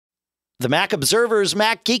The Mac Observer's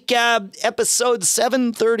Mac Geek Gab, episode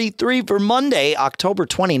 733 for Monday, October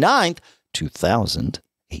 29th,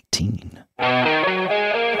 2018.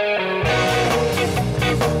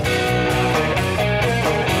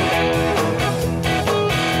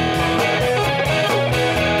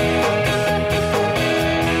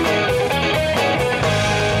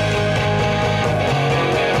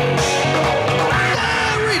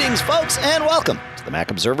 Greetings, folks, and welcome to the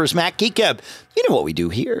Mac Observer's Mac Geek Gab. You know what we do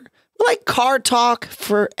here. We like car talk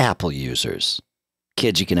for Apple users.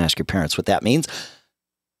 Kids, you can ask your parents what that means.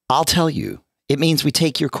 I'll tell you. It means we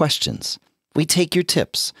take your questions. We take your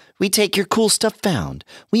tips. We take your cool stuff found.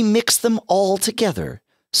 We mix them all together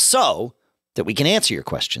so that we can answer your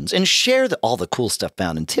questions and share all the cool stuff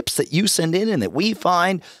found and tips that you send in and that we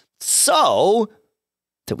find so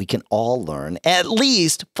that we can all learn at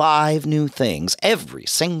least 5 new things every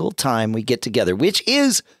single time we get together, which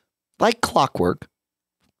is like clockwork,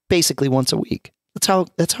 basically once a week.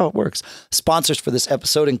 That's how it works. Sponsors for this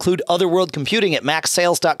episode include Otherworld Computing at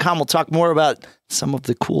macsales.com. We'll talk more about some of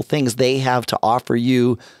the cool things they have to offer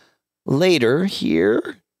you later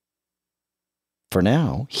here. For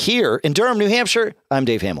now, here in Durham, New Hampshire, I'm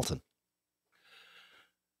Dave Hamilton.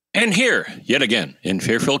 And here, yet again, in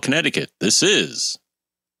Fairfield, Connecticut, this is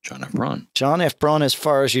John F. Braun. John F. Braun, as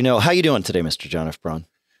far as you know. How you doing today, Mr. John F. Braun?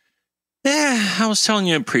 Yeah, I was telling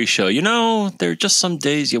you in pre-show, there are just some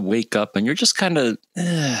days you wake up and you're just kind of,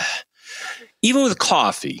 even with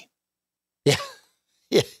coffee. Yeah.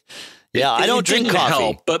 I don't drink coffee.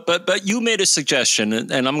 Help, but you made a suggestion,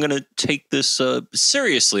 and I'm going to take this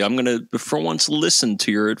seriously. I'm going to, for once, listen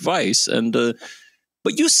to your advice. And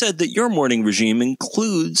but you said that your morning regime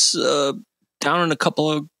includes down in a couple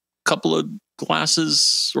of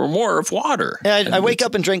glasses or more of water. Yeah, I wake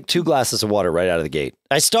up and drink 2 glasses of water right out of the gate.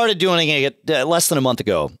 I started doing it less than a month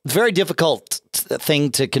ago. Very difficult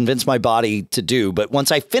thing to convince my body to do. But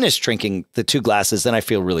once I finish drinking the 2 glasses, then I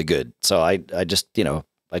feel really good. So I just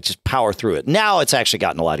power through it. Now it's actually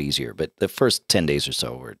gotten a lot easier. But the first 10 days or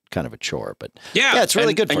so were kind of a chore. But yeah it's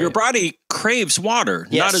really good for you. And your body craves water,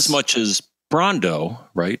 yes. Not as much as Brondo,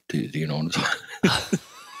 right? Do you know what I'm talking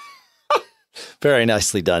Very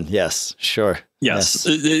nicely done. Yes, sure. Yes.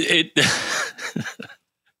 What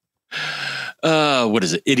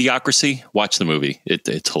is it? Idiocracy? Watch the movie.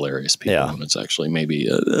 It's hilarious. People, yeah. It's actually maybe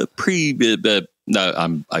I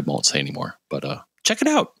won't say anymore, but check it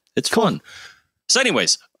out. It's fun. So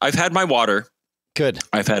anyways, I've had my water. Good.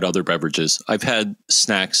 I've had other beverages. I've had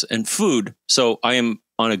snacks and food. So I am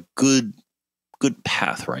on a good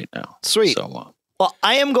path right now. Sweet. So, well,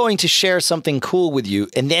 I am going to share something cool with you,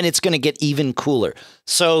 and then it's going to get even cooler.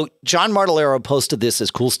 So John Martellero posted this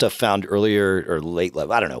as cool stuff found earlier or late,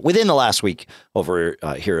 I don't know, within the last week over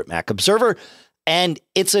here at Mac Observer. And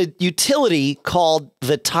it's a utility called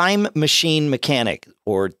the Time Machine Mechanic,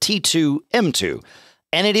 or T2M2.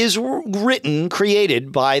 And it is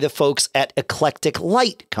created by the folks at Eclectic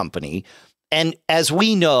Light Company. And as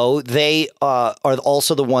we know, they are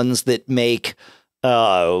also the ones that make...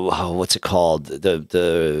 what's it called? The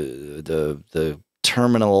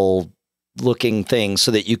terminal looking thing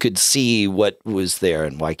so that you could see what was there.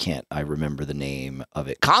 And why can't I remember the name of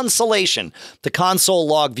it? Constellation, the console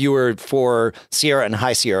log viewer for Sierra and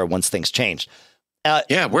High Sierra once things changed.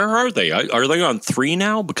 Where are they? Are they on 3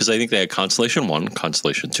 now? Because I think they had Constellation 1,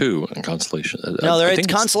 Constellation 2, and Constellation... No, they're at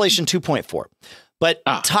Constellation 2.4. But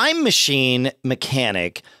Time Machine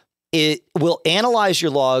Mechanic... It will analyze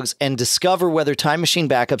your logs and discover whether Time Machine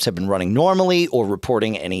backups have been running normally or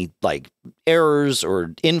reporting any errors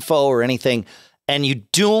or info or anything. And you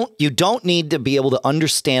don't need to be able to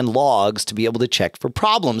understand logs to be able to check for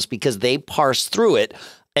problems because they parse through it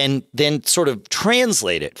and then sort of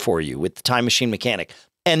translate it for you with the Time Machine Mechanic.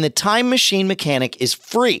 And the Time Machine Mechanic is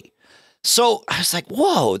free. So I was like,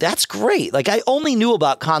 whoa, that's great. I only knew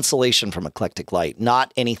about Constellation from Eclectic Light,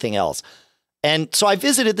 not anything else. And so I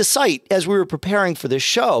visited the site as we were preparing for this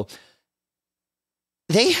show.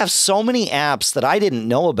 They have so many apps that I didn't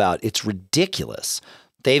know about. It's ridiculous.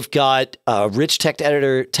 They've got a rich text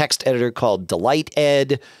editor called Delight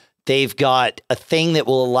Ed. They've got a thing that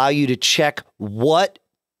will allow you to check what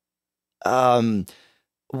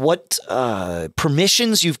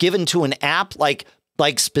permissions you've given to an app, like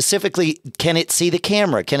specifically, can it see the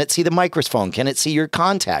camera? Can it see the microphone? Can it see your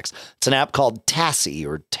contacts? It's an app called Taci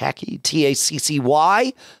or Tacky,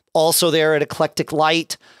 Taccy. Also there at Eclectic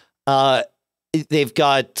Light. They've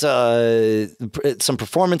got some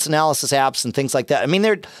performance analysis apps and things like that. I mean,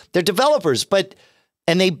 they're developers,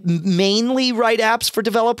 and they mainly write apps for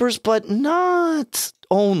developers, but not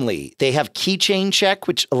only. They have Keychain Check,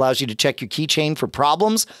 which allows you to check your keychain for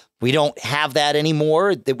problems. We don't have that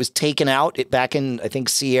anymore. It was taken out back in, I think,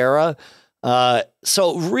 Sierra.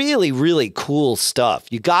 So really, really cool stuff.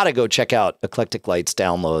 You got to go check out Eclectic Lights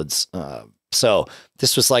downloads. So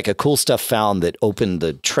this was like a cool stuff found that opened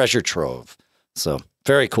the treasure trove. So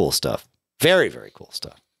very cool stuff. Very, very cool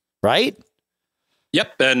stuff. Right?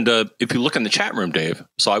 Yep. And if you look in the chat room, Dave,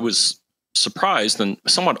 so I was surprised and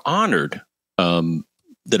somewhat honored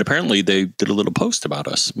that apparently they did a little post about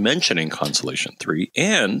us mentioning Constellation 3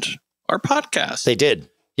 and our podcast. They did.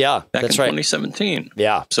 Yeah, back that's in right. 2017.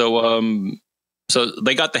 Yeah. So so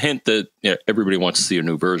they got the hint that everybody wants to see a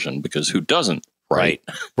new version because who doesn't, right?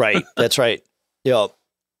 Right. That's right. Yeah.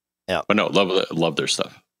 But no, love their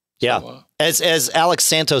stuff. Yeah. So, As Alex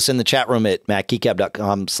Santos in the chat room at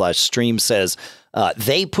macgeekgab.com/stream says,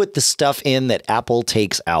 they put the stuff in that Apple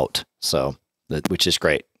takes out. So, which is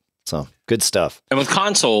great. So good stuff. And with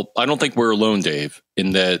console, I don't think we're alone, Dave,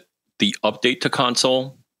 in that the update to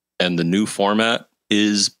console and the new format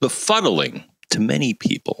is befuddling to many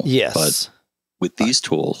people. Yes. But with these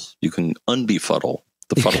tools, you can unbefuddle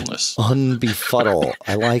the fuddleness. Unbefuddle.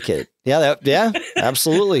 I like it. Yeah,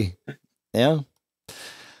 absolutely. Yeah.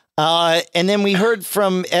 And then we heard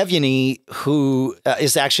from Evgeny, who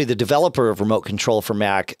is actually the developer of Remote Control for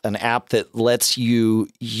Mac, an app that lets you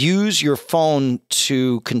use your phone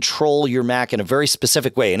to control your Mac in a very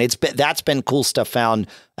specific way. And that's been cool stuff found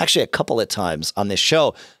actually a couple of times on this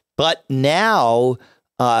show. But now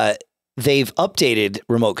they've updated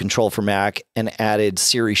Remote Control for Mac and added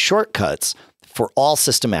Siri shortcuts for all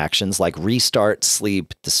system actions like restart,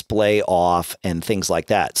 sleep, display off, and things like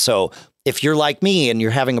that. So if you're like me and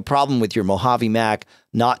you're having a problem with your Mojave Mac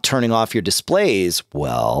not turning off your displays,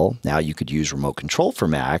 well, now you could use Remote Control for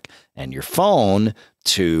Mac and your phone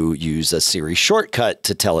to use a Siri shortcut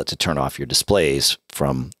to tell it to turn off your displays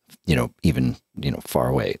from, even far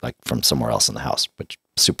away, like from somewhere else in the house, which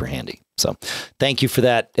is super handy. So thank you for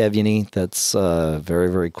that, Evgeny. That's very,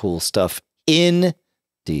 very cool stuff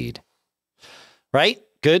indeed. Right?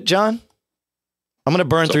 Good, John? I'm going to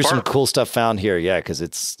burn through some cool stuff found here. Yeah, because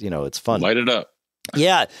it's fun. Light it up.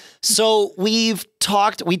 Yeah. So we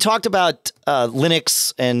talked about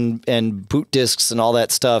Linux and boot disks and all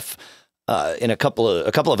that stuff in a couple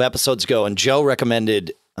of episodes ago. And Joe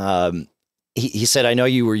recommended, he said, I know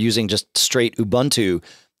you were using just straight Ubuntu.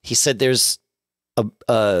 He said there's I'm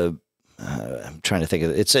trying to think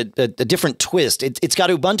of it. It's a different twist. It's got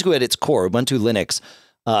Ubuntu at its core, Ubuntu Linux.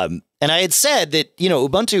 And I had said that,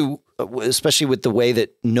 Ubuntu, especially with the way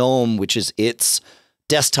that GNOME, which is its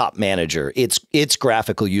desktop manager, its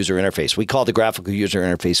graphical user interface. We call the graphical user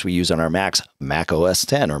interface we use on our Macs Mac OS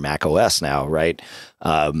 10 or Mac OS now, right?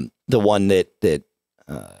 The one that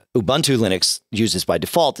Ubuntu Linux uses by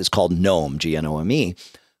default is called GNOME, GNOME.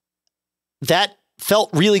 That felt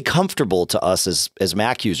really comfortable to us as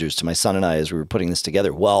Mac users, to my son and I, as we were putting this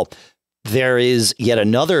together. Well, there is yet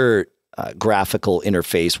another graphical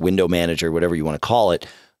interface, window manager, whatever you want to call it,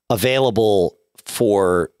 available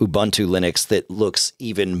for Ubuntu Linux that looks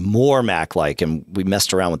even more Mac-like. And we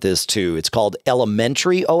messed around with this too. It's called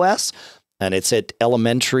Elementary OS, and it's at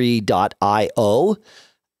elementary.io.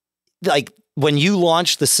 Like when you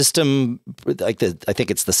launch the system, I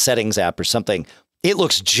think it's the settings app or something, it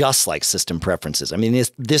looks just like system preferences. I mean,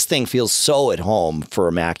 this thing feels so at home for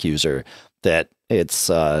a Mac user that it's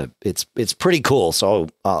pretty cool. So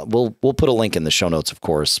we'll put a link in the show notes, of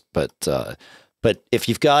course. But if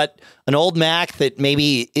you've got an old Mac that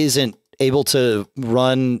maybe isn't able to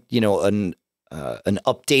run, an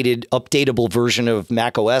updatable version of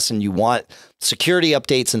Mac OS, and you want security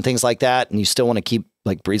updates and things like that, and you still want to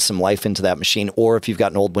breathe some life into that machine, or if you've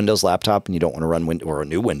got an old Windows laptop and you don't want to run or a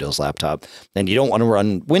new Windows laptop, and you don't want to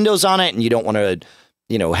run Windows on it, and you don't want to,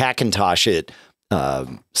 Hackintosh it.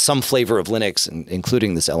 Some flavor of Linux,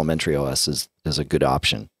 including this Elementary OS, is a good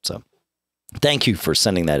option. So thank you for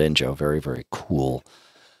sending that in, Joe. Very, very cool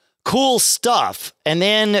stuff. And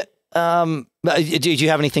then, did you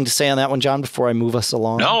have anything to say on that one, John, before I move us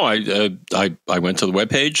along? No, I went to the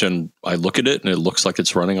webpage and I look at it and it looks like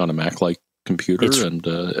it's running on a Mac-like computer, and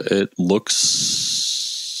it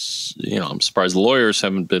looks, I'm surprised the lawyers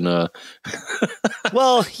haven't been.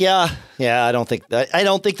 Well, yeah. I don't think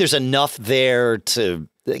there's enough there to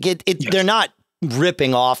get it. They're not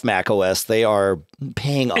ripping off Mac OS. They are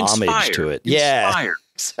paying homage to it. Yeah,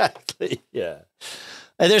 exactly. Yeah.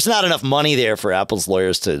 And there's not enough money there for Apple's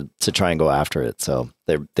lawyers to try and go after it. So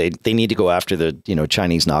they need to go after the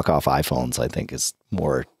Chinese knockoff iPhones. I think is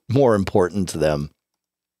more important to them.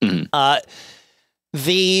 Mm-hmm.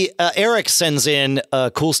 Eric sends in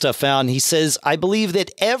cool stuff found. He says, I believe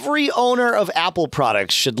that every owner of Apple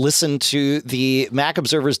products should listen to the Mac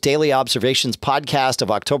Observer's Daily Observations podcast of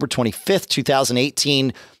October 25th,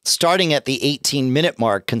 2018, starting at the 18-minute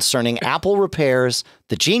mark concerning Apple repairs,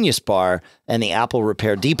 the Genius Bar, and the Apple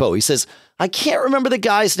Repair Depot. He says, I can't remember the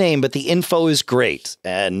guy's name, but the info is great.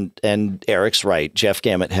 And Eric's right. Jeff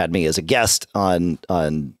Gamet had me as a guest on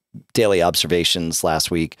Daily Observations last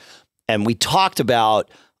week. And we talked about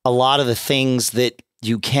a lot of the things that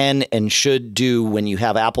you can and should do when you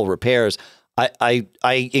have Apple repairs. I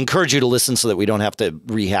encourage you to listen so that we don't have to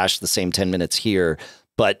rehash the same 10 minutes here.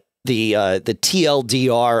 But the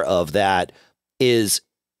TLDR of that is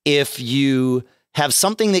if you have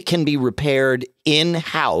something that can be repaired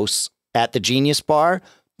in-house at the Genius Bar,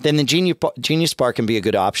 then the Genius Bar can be a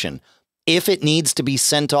good option. If it needs to be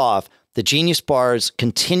sent off, the Genius Bars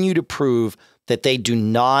continue to prove that they do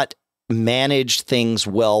not manage things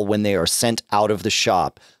well when they are sent out of the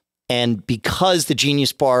shop. And because the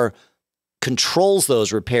Genius Bar controls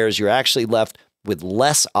those repairs, you're actually left with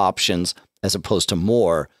less options as opposed to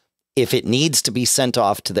more. If it needs to be sent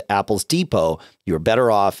off to the Apple's depot, you're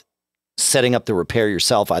better off setting up the repair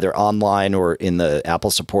yourself, either online or in the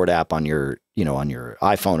Apple support app on your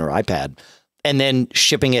iPhone or iPad, and then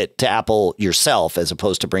shipping it to Apple yourself as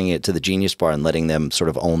opposed to bringing it to the Genius Bar and letting them sort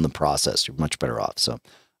of own the process. You're much better off. So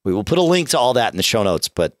we will put a link to all that in the show notes,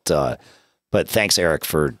 but thanks, Eric,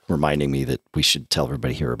 for reminding me that we should tell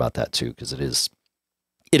everybody here about that too, because it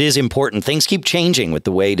is important. Things keep changing with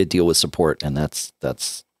the way to deal with support, and that's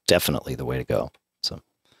definitely the way to go. So,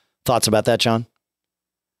 thoughts about that, John?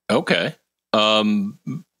 Okay. My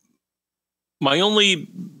only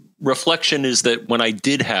reflection is that when I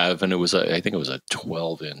did have, and I think it was a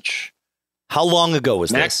 12-inch. How long ago was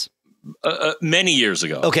this? Many years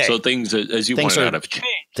ago. Okay. So things, as you pointed out, have changed.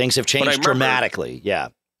 Things have changed dramatically. Yeah.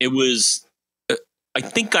 It was, I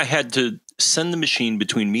think I had to send the machine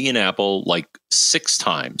between me and Apple like 6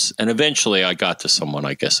 times. And eventually I got to someone,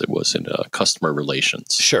 I guess it was in customer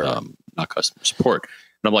relations. Sure. Not customer support.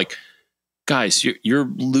 And I'm like, guys, you're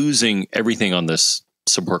losing everything on this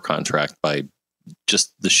support contract by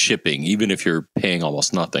just the shipping, even if you're paying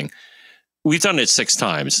almost nothing. We've done it 6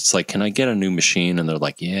 times. It's like, can I get a new machine? And they're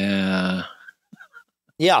like, yeah.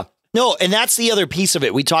 Yeah. No, and that's the other piece of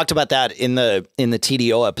it. We talked about that in the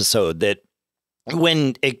TDO episode, that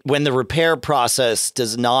when the repair process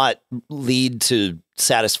does not lead to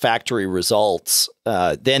satisfactory results,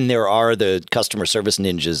 then there are the customer service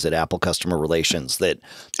ninjas at Apple Customer Relations that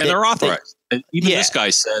they're authorized. And even this guy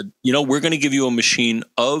said, we're going to give you a machine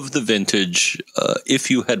of the vintage if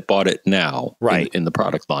you had bought it now, right, in the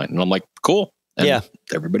product line. And I'm like, cool. And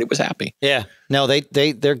everybody was happy. Yeah. No, they're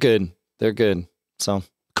good. They're good. So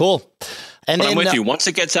cool. But I'm with you. Once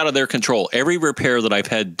it gets out of their control, every repair that I've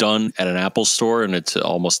had done at an Apple store, and it's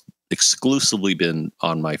almost exclusively been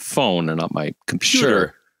on my phone and not my computer,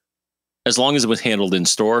 sure, as long as it was handled in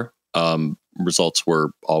store, results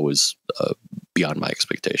were always beyond my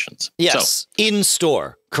expectations. Yes, in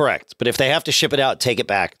store, correct. But if they have to ship it out, take it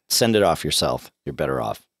back, send it off yourself. You're better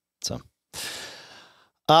off. So,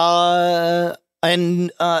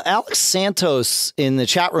 and Alex Santos in the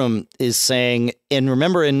chat room is saying, and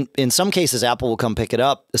remember, in some cases, Apple will come pick it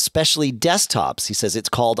up, especially desktops. He says it's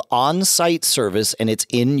called on-site service, and it's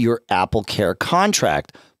in your Apple Care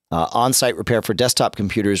contract. On-site repair for desktop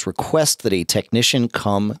computers request that a technician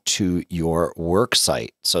come to your work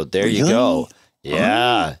site. So there you go.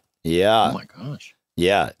 Yeah. Yeah. Oh my gosh.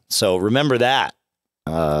 Yeah. So remember that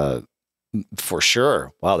for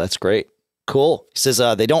sure. Wow, that's great. Cool. He says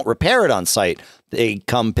they don't repair it on site. They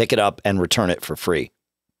come pick it up and return it for free.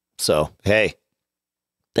 So, hey,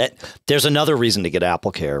 there's another reason to get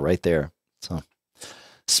Apple Care right there. So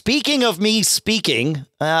speaking of me speaking,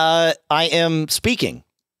 I am speaking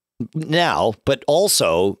now, but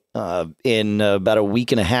also in about a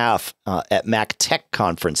week and a half at MacTech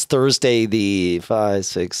conference, Thursday, the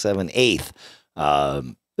 8th.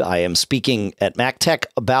 I am speaking at MacTech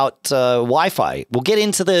about Wi-Fi. We'll get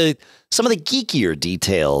into some of the geekier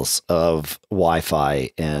details of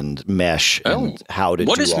Wi-Fi and mesh and how to do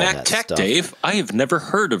all that stuff. What is MacTech, Dave? I have never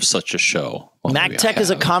heard of such a show. Well, MacTech is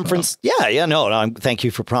a conference. No, thank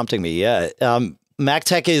you for prompting me. Yeah.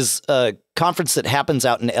 MacTech is a conference that happens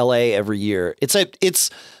out in LA every year. It's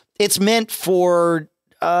meant for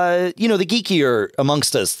the geekier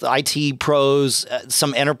amongst us, IT pros,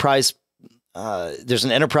 some enterprise. There's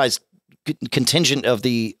an enterprise contingent of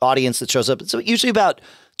the audience that shows up. It's usually about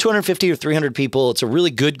 250 or 300 people. It's a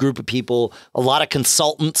really good group of people. A lot of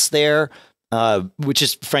consultants there. which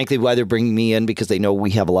is frankly why they're bringing me in, because they know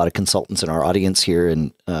we have a lot of consultants in our audience here,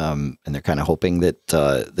 and they're kind of hoping that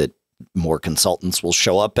that more consultants will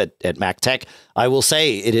show up at MacTech. I will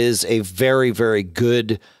say it is a very, very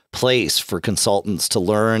good place for consultants to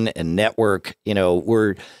learn and network. You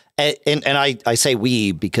know, and I say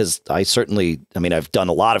we because I've done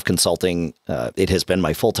a lot of consulting. It has been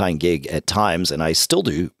my full-time gig at times, and I still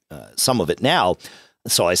do some of it now.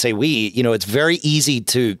 So I say we. You know, it's very easy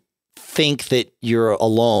to think that you're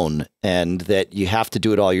alone and that you have to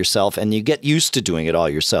do it all yourself, and you get used to doing it all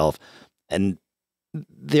yourself. And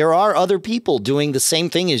there are other people doing the same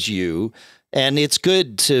thing as you, and it's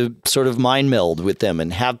good to sort of mind meld with them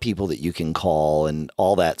and have people that you can call and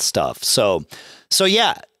all that stuff. So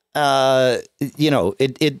yeah, you know,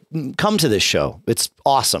 it come to this show. It's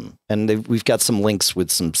awesome. And we've got some links with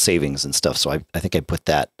some savings and stuff. So I think I put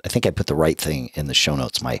the right thing in the show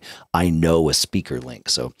notes, my I know a speaker link.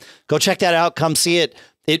 So go check that out. Come see it.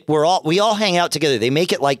 We all hang out together. They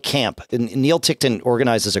make it like camp. And Neil Tickton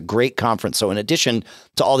organizes a great conference. So in addition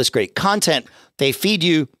to all this great content, they feed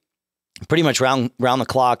you pretty much round the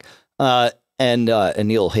clock. And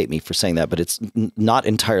Neil will hate me for saying that, but it's not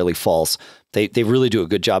entirely false. They really do a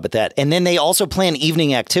good job at that. And then they also plan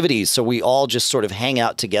evening activities. So we all just sort of hang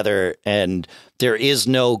out together, and there is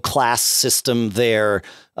no class system there.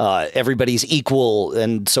 Everybody's equal.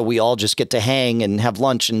 And so we all just get to hang and have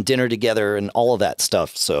lunch and dinner together and all of that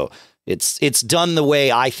stuff. So it's done the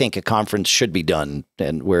way I think a conference should be done,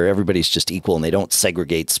 and where everybody's just equal and they don't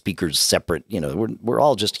segregate speakers separate. You know, we're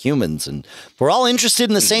all just humans, and we're all interested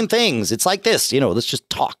in the same things. It's like this, you know, let's just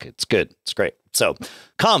talk. It's good. It's great. So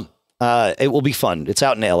come. It will be fun. It's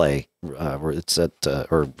out in LA, where it's at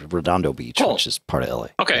Redondo Beach, which is part of LA.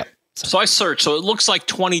 Okay. Yeah, so I searched. So it looks like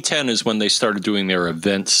 2010 is when they started doing their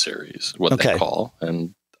event series, what they call.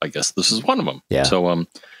 And I guess this is one of them. Yeah. So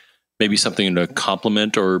maybe something to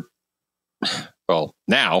complement or, well,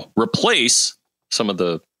 now replace some of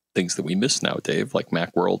the things that we miss now, Dave, like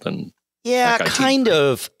Macworld and kind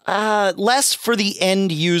of. Less for the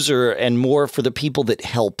end user and more for the people that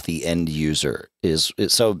help the end user. This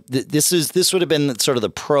would have been sort of the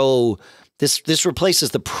pro. This replaces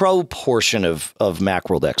the pro portion of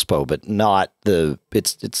Macworld Expo, but not the.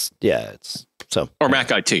 Or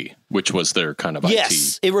Mac IT, which was their kind of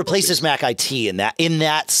yes, it replaces Mac IT in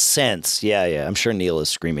that sense. Yeah. I'm sure Neil is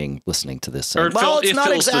screaming listening to this. Saying, it fills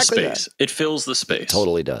exactly the space. That. It fills the space. It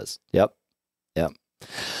totally does. Yep.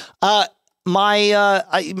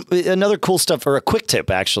 Another cool stuff, or a quick tip,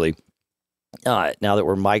 actually. Now that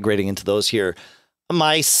we're migrating into those here,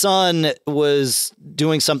 my son was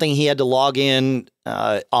doing something. He had to log in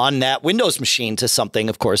on that Windows machine to something,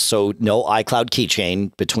 of course. So no iCloud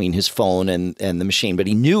keychain between his phone and the machine, but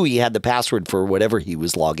he knew he had the password for whatever he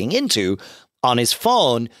was logging into on his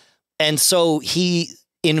phone. And so he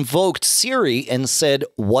invoked Siri and said,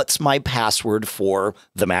 "What's my password for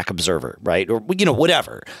the Mac Observer?" Right? Or, you know,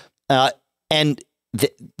 whatever. With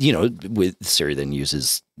Siri then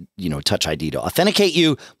uses, Touch ID to authenticate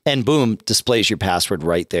you, and boom, displays your password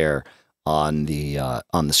right there on the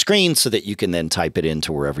screen, so that you can then type it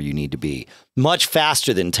into wherever you need to be. Much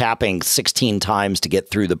faster than tapping 16 times to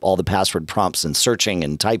get through all the password prompts and searching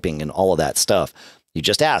and typing and all of that stuff. You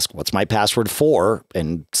just ask, "What's my password for?"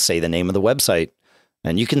 and say the name of the website.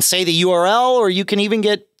 And you can say the URL, or you can even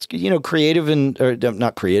get, creative or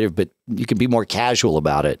not creative, but you can be more casual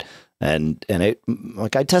about it. And it,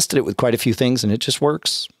 like, I tested it with quite a few things, and it just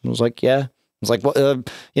works. I was like, yeah. I was like,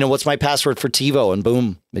 what's my password for TiVo? And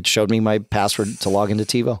boom, it showed me my password to log into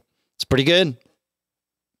TiVo. It's pretty good.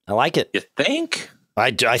 I like it. You think?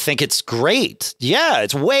 I think it's great. Yeah,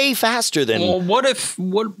 it's way faster than. Well, what if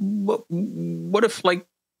like,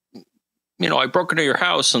 I broke into your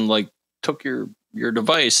house and like took your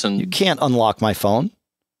device and you can't unlock my phone.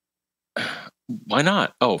 Why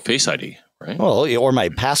not? Oh, Face ID, right? Well, or my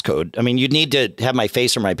passcode. I mean, you'd need to have my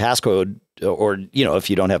face or my passcode, or if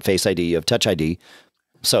you don't have Face ID, you have Touch ID.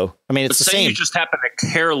 So, I mean, it's the same. You just happen to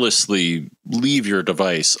carelessly leave your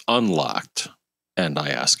device unlocked, and I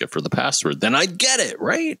ask it for the password, then I'd get it,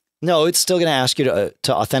 right? No, it's still going to ask you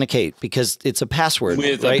to authenticate, because it's a password,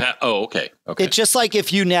 right? Okay. It's just like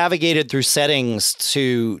if you navigated through settings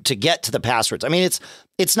to get to the passwords. I mean,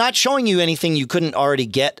 it's not showing you anything you couldn't already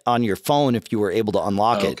get on your phone if you were able to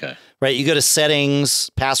unlock it. Right? You go to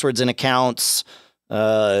settings, passwords and accounts,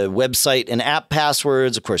 website and app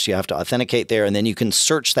passwords. Of course, you have to authenticate there, and then you can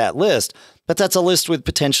search that list. But that's a list with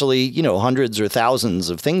potentially, hundreds or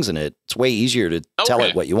thousands of things in it. It's way easier to tell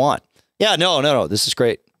it what you want. Yeah, no. This is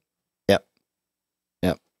great. Yep.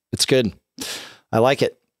 It's good. I like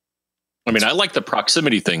it. I mean, I like the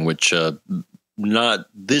proximity thing, which not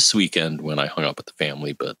this weekend when I hung up with the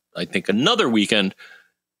family, but I think another weekend,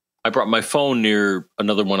 I brought my phone near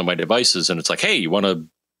another one of my devices, and it's like, hey, you want to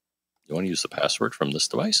use the password from this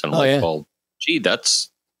device? And I'm like, well, gee,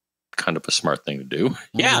 that's kind of a smart thing to do.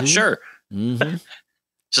 Mm-hmm. Yeah, sure. Mm-hmm.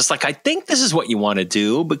 Just like, I think this is what you want to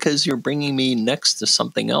do because you're bringing me next to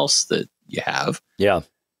something else that you have. Yeah.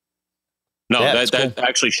 No, that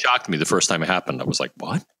actually shocked me the first time it happened. I was like,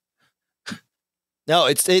 what?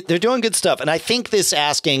 No, they're doing good stuff. And I think this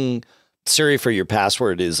asking Siri for your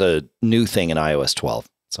password is a new thing in iOS 12.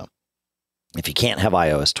 So if you can't have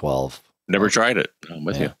iOS 12. Never tried it. I'm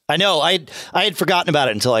with you. I know. I had forgotten about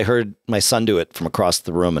it until I heard my son do it from across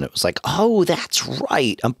the room. And it was like, oh, that's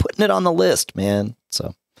right. I'm putting it on the list, man.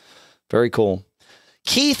 So very cool.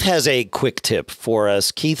 Keith has a quick tip for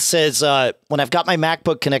us. Keith says, when I've got my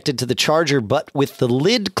MacBook connected to the charger, but with the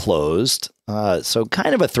lid closed, so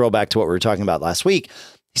kind of a throwback to what we were talking about last week.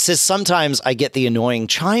 He says, sometimes I get the annoying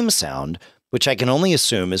chime sound, which I can only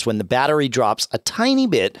assume is when the battery drops a tiny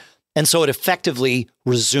bit, and so it effectively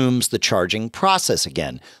resumes the charging process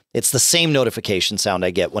again. It's the same notification sound I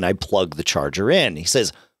get when I plug the charger in. He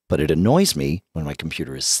says, but it annoys me when my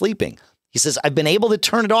computer is sleeping. He says, I've been able to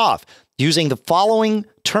turn it off using the following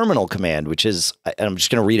terminal command, which is, and I'm just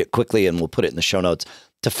going to read it quickly and we'll put it in the show notes.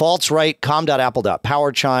 Defaults right,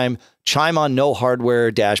 com.apple.powerchime, chime on no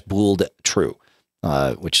hardware -booled true,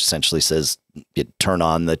 which essentially says you turn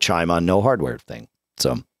on the chime on no hardware thing.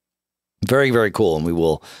 So very, very cool. And we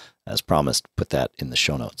will, as promised, put that in the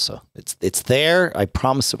show notes. So it's there. I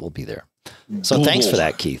promise it will be there. So thanks for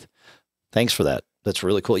that, Keith. Thanks for that. That's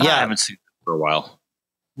really cool. Yeah. I haven't seen it for a while.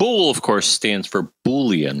 Bool, of course, stands for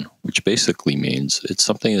Boolean, which basically means it's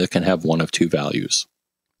something that can have one of two values.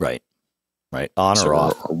 Right. Right. On or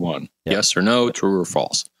off. Or one. Yep. Yes or no, true or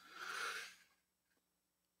false.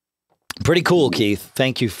 Pretty cool, Keith.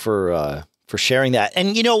 Thank you for sharing that.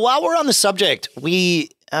 And, you know, while we're on the subject, we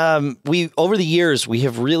over the years, we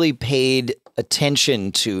have really paid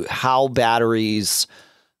attention to how batteries,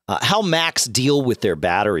 how Macs deal with their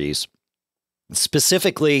batteries.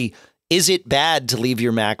 Specifically, is it bad to leave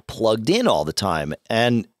your Mac plugged in all the time?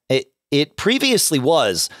 And it previously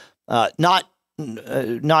was not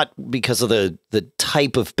because of the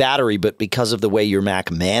type of battery, but because of the way your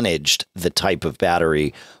Mac managed the type of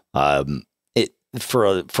battery. For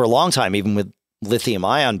a long time, even with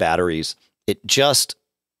lithium-ion batteries, it just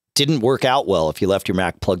didn't work out well. If you left your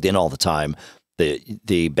Mac plugged in all the time,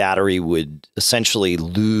 the battery would essentially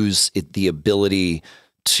lose the ability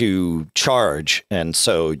to charge. And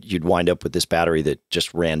so you'd wind up with this battery that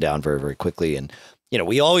just ran down very, very quickly. And, you know,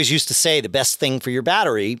 we always used to say the best thing for your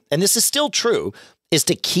battery, and this is still true, is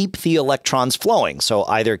to keep the electrons flowing. So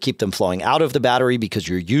either keep them flowing out of the battery because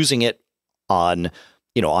you're using it on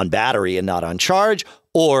battery and not on charge,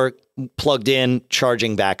 or plugged in,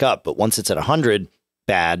 charging back up. But once it's at 100,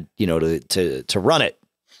 bad, to run it.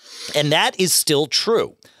 And that is still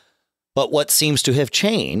true. But what seems to have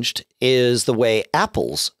changed is the way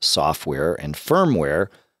Apple's software and firmware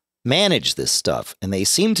manage this stuff. And they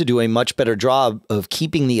seem to do a much better job of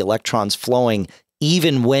keeping the electrons flowing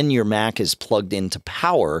even when your Mac is plugged into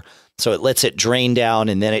power. So it lets it drain down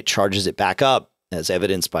and then it charges it back up, as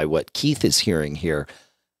evidenced by what Keith is hearing here.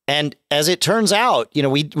 And as it turns out,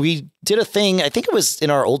 we did a thing, I think it was in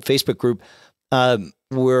our old Facebook group,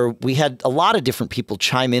 where we had a lot of different people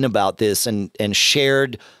chime in about this and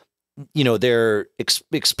shared their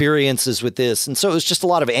experiences with this. And so it was just a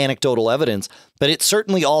lot of anecdotal evidence, but it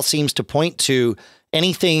certainly all seems to point to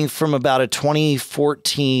anything from about a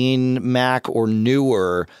 2014 Mac or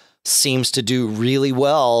newer seems to do really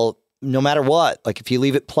well, no matter what. Like if you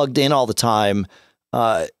leave it plugged in all the time,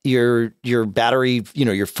 your battery,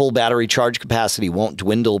 your full battery charge capacity won't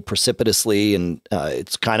dwindle precipitously. And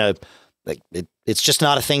it's kind of like, it's just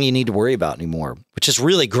not a thing you need to worry about anymore, which is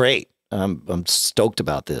really great. I'm stoked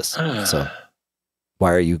about this. So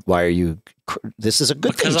why are you, this is a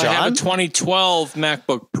good thing, John. Because I have a 2012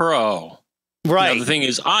 MacBook Pro. Right. Now, the thing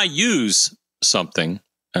is, I use something,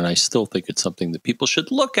 and I still think it's something that people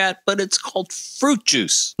should look at, but it's called fruit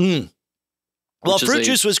juice. Well, fruit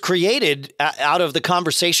juice was created out of the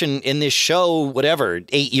conversation in this show,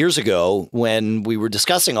 8 years ago, when we were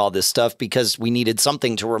discussing all this stuff, because we needed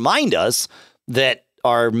something to remind us that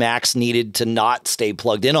our Macs needed to not stay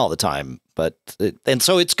plugged in all the time. And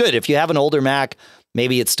so it's good. If you have an older Mac,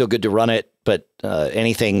 maybe it's still good to run it, but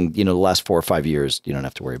anything, the last 4 or 5 years, you don't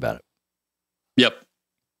have to worry about it. Yep.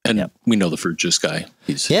 And we know the fruit juice guy.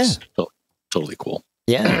 He's totally cool.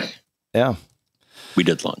 Yeah. Yeah. We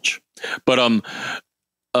did lunch. But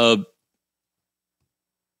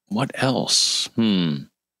what else?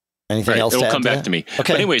 Anything else? It'll come back to me. Okay. But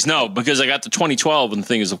anyways, no, because I got the 2012, and the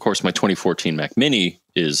thing is, of course, my 2014 Mac Mini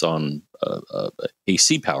is on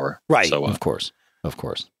AC power. Right. So, of course.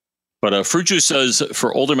 But Fruit Juice says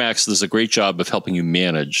for older Macs, does a great job of helping you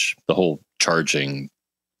manage the whole charging.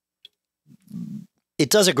 It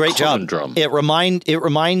does a great conundrum. job. It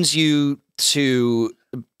reminds you to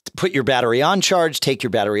put your battery on charge, take your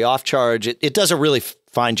battery off charge. It does a really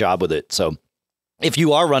fine job with it. So if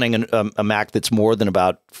you are running a Mac that's more than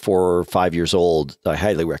about 4 or 5 years old, I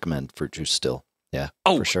highly recommend Fruit Juice still. Yeah.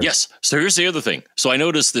 Oh, for sure. Yes. So here's the other thing. So I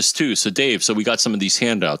noticed this too. So Dave, we got some of these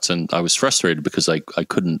handouts, and I was frustrated because I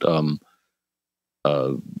couldn't find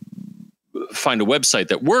a website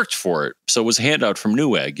that worked for it. So it was a handout from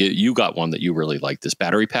Newegg. You got one that you really liked, this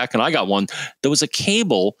battery pack, and I got one. There was a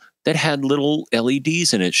cable that had little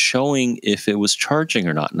LEDs in it showing if it was charging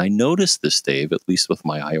or not. And I noticed this, Dave, at least with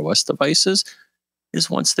my iOS devices, is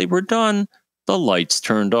once they were done, the lights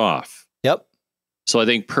turned off. Yep. So I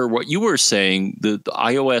think per what you were saying, the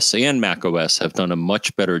iOS and macOS have done a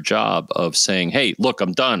much better job of saying, hey, look,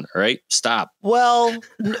 I'm done. All right, stop. Well,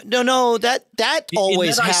 no, that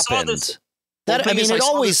always happened. It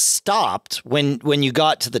always stopped when you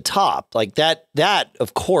got to the top. Like that,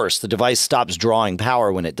 of course, the device stops drawing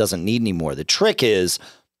power when it doesn't need any more. The trick is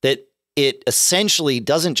that it essentially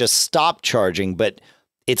doesn't just stop charging, but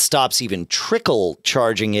it stops even trickle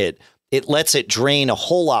charging it. It lets it drain a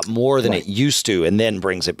whole lot more than it used to and then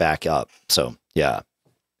brings it back up. So, yeah.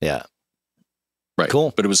 Right.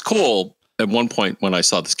 Cool. But it was cool at one point when I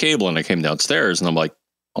saw this cable and I came downstairs and I'm like,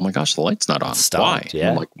 oh my gosh, the light's not on. Why? Yeah.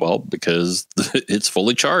 I'm like, well, because it's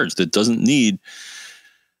fully charged. It doesn't need.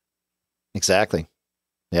 Exactly.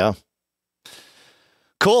 Yeah.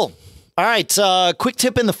 Cool. All right. Quick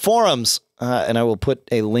tip in the forums. And I will put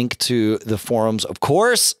a link to the forums, of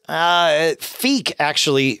course. Feek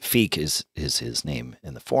is his name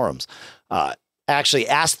in the forums, actually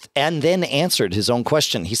asked and then answered his own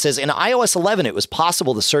question. He says, in iOS 11, it was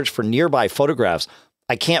possible to search for nearby photographs.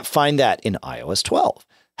 I can't find that in iOS 12.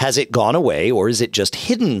 Has it gone away or is it just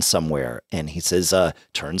hidden somewhere? And he says,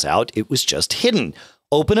 turns out it was just hidden.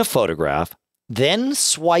 Open a photograph, then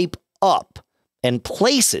swipe up. And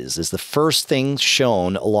places is the first thing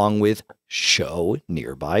shown along with show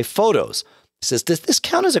nearby photos. He says, does this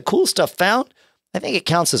count as a cool stuff found? I think it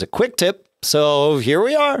counts as a quick tip. So here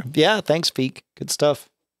we are. Yeah, thanks, Feek. Good stuff.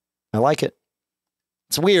 I like it.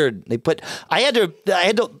 It's weird.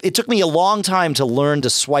 It took me a long time to learn to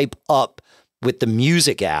swipe up with the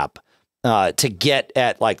music app to get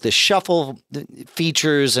at like the shuffle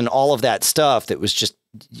features and all of that stuff that was just,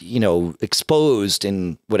 exposed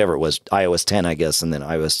in whatever it was, iOS 10, I guess. And then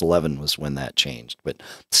iOS 11 was when that changed. But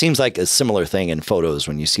it seems like a similar thing in photos.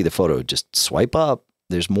 When you see the photo, just swipe up.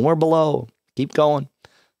 There's more below. Keep going.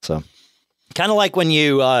 So kind of like when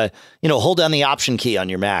you, hold down the Option key on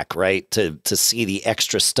your Mac, right? To see the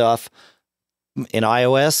extra stuff in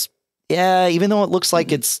iOS. Yeah. Even though it looks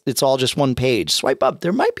like it's all just one page, swipe up.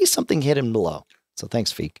 There might be something hidden below. So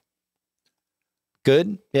thanks, Feek.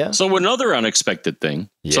 Good. Yeah. So another unexpected thing.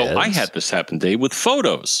 Yes. So I had this happen, Dave, with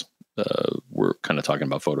photos. We're kind of talking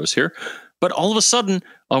about photos here. But all of a sudden,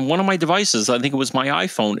 on one of my devices, I think it was my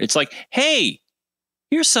iPhone, it's like, hey,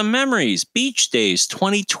 here's some memories. Beach Days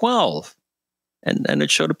 2012. And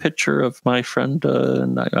it showed a picture of my friend,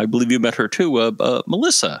 and I believe you met her too,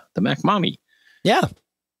 Melissa, the Mac Mommy. Yeah.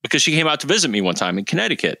 Because she came out to visit me one time in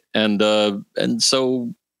Connecticut. And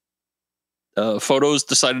so Photos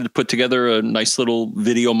decided to put together a nice little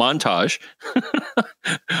video montage,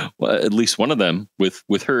 well, at least one of them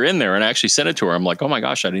with her in there, and I actually sent it to her. I'm like, oh my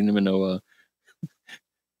gosh, I didn't even know.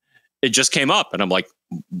 It just came up, and I'm like,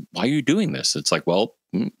 why are you doing this? It's like, well,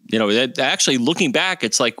 actually looking back,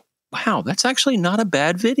 it's like, wow, that's actually not a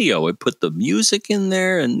bad video. It put the music in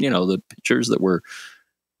there, and the pictures that were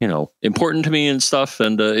important to me and stuff.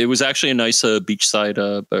 And it was actually a nice beachside,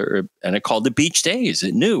 and it called the Beach Days.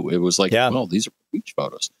 It knew. It was like, well, these are beach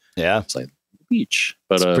photos. Yeah. It's like beach.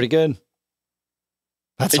 But it's pretty good.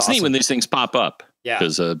 It's awesome. Neat when these things pop up. Yeah.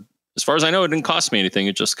 Because as far as I know, it didn't cost me anything.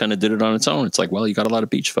 It just kind of did it on its own. It's like, well, you got a lot of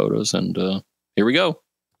beach photos, and here we go.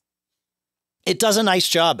 It does a nice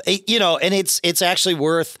job. And it's actually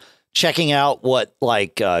worth checking out what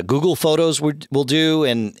Google Photos will do,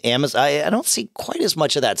 and Amazon. I don't see quite as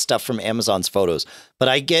much of that stuff from Amazon's Photos, but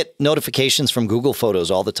I get notifications from Google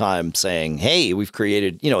Photos all the time saying, "Hey, we've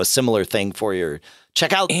created a similar thing for your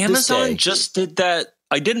check out." Amazon just did that.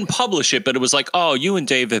 I didn't publish it, but it was like, "Oh, you and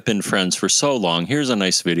Dave have been friends for so long. Here's a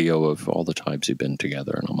nice video of all the times you've been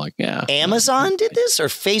together." And I'm like, "Yeah." Amazon did this, or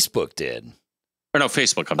Facebook did? Or no,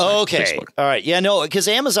 Facebook. I'm sorry. Okay. Facebook. All right. Yeah, no, because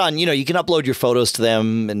Amazon, you can upload your photos to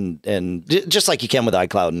them and just like you can with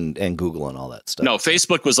iCloud and Google and all that stuff. No,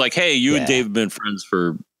 Facebook was like, hey, you and Dave have been friends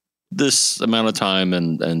for this amount of time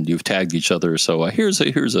and you've tagged each other. So here's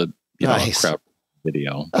a nice. crowd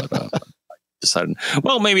video. But I decided,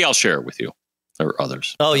 well, maybe I'll share it with you or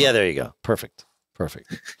others. Oh, yeah, there you go. Perfect.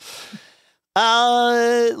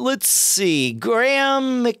 Let's see.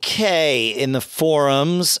 Graham McKay in the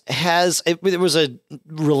forums there was a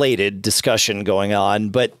related discussion going on,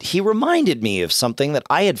 but he reminded me of something that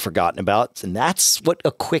I had forgotten about. And that's what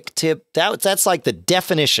a quick tip, that's like the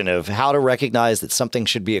definition of how to recognize that something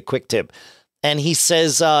should be a quick tip. And he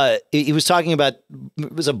says, he was talking about,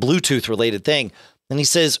 it was a Bluetooth related thing. And he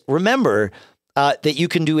says, remember that you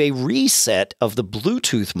can do a reset of the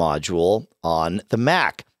Bluetooth module on the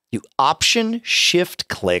Mac. You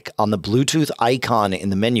Option-Shift-click on the Bluetooth icon in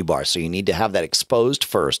the menu bar. So you need to have that exposed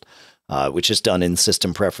first, which is done in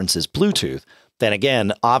System Preferences Bluetooth. Then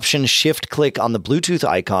again, Option-Shift-click on the Bluetooth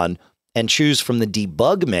icon and choose from the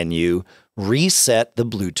debug menu, reset the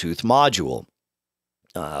Bluetooth module.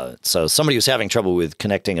 So somebody was having trouble with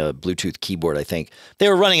connecting a Bluetooth keyboard, I think. They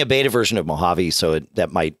were running a beta version of Mojave, so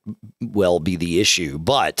that might well be the issue.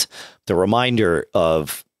 But the reminder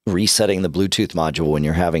of resetting the Bluetooth module when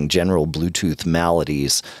you're having general Bluetooth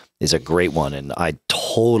maladies is a great one. And I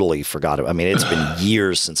totally forgot it. I mean, it's been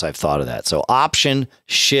years since I've thought of that. So Option,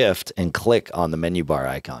 Shift, and click on the menu bar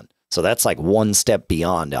icon. So that's like one step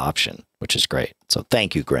beyond Option, which is great. So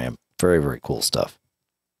thank you, Graham. Very, very cool stuff.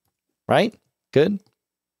 Right? Good?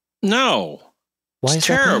 No. Why it's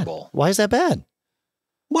terrible. Why is that bad?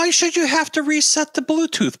 Why should you have to reset the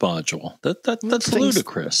Bluetooth module? That's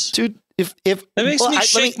ludicrous. Dude, if that makes me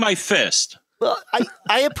shake my fist. Well,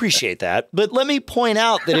 I appreciate that, but let me point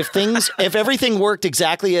out that if everything worked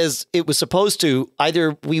exactly as it was supposed to,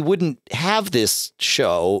 either we wouldn't have this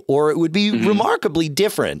show or it would be remarkably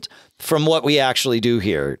different from what we actually do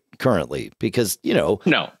here currently, because, no.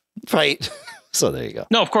 Right. So there you go.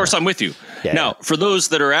 No, of course I'm with you. Yeah, now, for those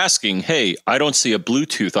that are asking, hey, I don't see a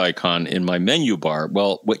Bluetooth icon in my menu bar.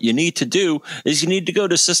 Well, what you need to do is you need to go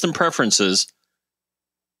to System Preferences,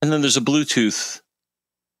 and then there's a Bluetooth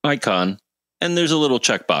icon, and there's a little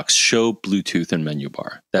checkbox, Show Bluetooth in Menu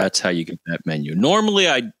Bar. That's how you get that menu. Normally,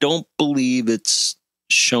 I don't believe it's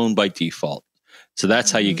shown by default. So that's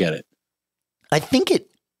how you get it. I think it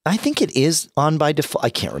is on by default. I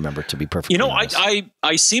can't remember, to be perfectly honest.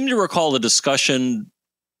 I seem to recall the discussion.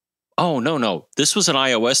 Oh, no. This was an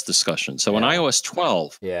iOS discussion. So in iOS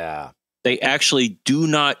 12, they actually do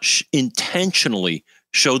not intentionally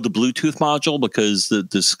show the Bluetooth module, because the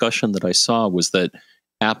discussion that I saw was that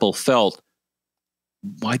Apple felt,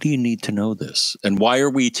 why do you need to know this? And why are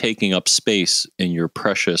we taking up space in your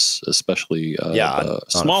precious, especially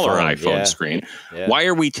smaller iPhone screen? Yeah. Why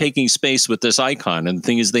are we taking space with this icon? And the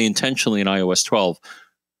thing is, they intentionally in iOS 12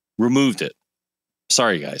 removed it.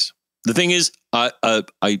 Sorry, guys. The thing is, I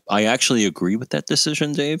actually agree with that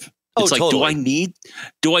decision, Dave. It's like, totally.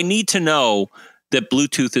 do I need to know that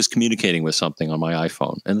Bluetooth is communicating with something on my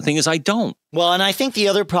iPhone? And the thing is, I don't. Well, and I think the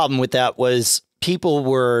other problem with that was people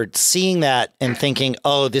were seeing that and thinking,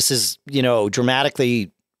 oh, this is,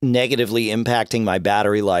 dramatically negatively impacting my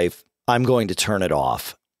battery life. I'm going to turn it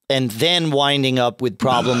off. And then winding up with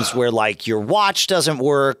problems where, like, your watch doesn't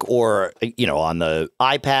work, or, on the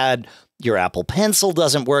iPad, your Apple Pencil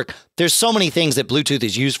doesn't work. There's so many things that Bluetooth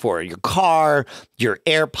is used for. Your car, your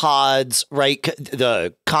AirPods, right?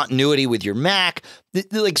 The continuity with your Mac,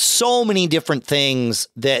 like so many different things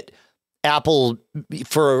that Apple,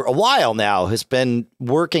 for a while now, has been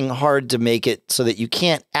working hard to make it so that you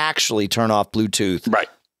can't actually turn off Bluetooth, right,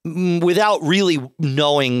 without really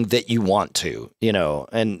knowing that you want to,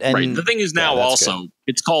 and right. The thing is now also good.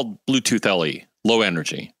 It's called Bluetooth LE, low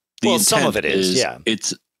energy. Some of it is,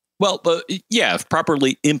 it's if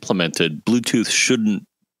properly implemented, Bluetooth shouldn't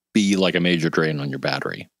be like a major drain on your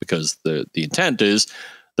battery, because the intent is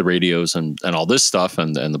the radios and all this stuff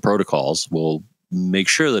and the protocols will make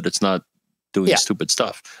sure that it's not doing stupid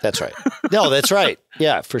stuff. That's right. No, that's right.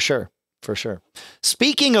 Yeah, for sure. For sure.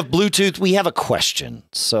 Speaking of Bluetooth, we have a question.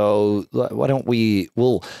 So why don't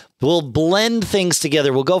we'll blend things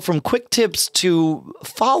together. We'll go from quick tips to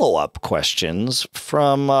follow-up questions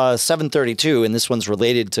from 732, and this one's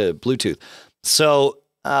related to Bluetooth. So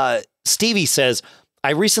Stevie says, I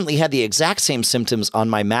recently had the exact same symptoms on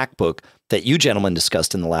my MacBook that you gentlemen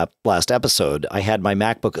discussed in the last episode. I had my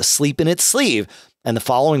MacBook asleep in its sleeve, and the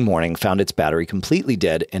following morning found its battery completely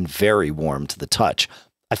dead and very warm to the touch.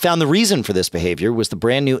 I found the reason for this behavior was the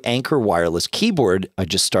brand new Anker wireless keyboard I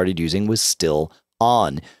just started using was still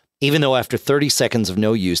on. Even though after 30 seconds of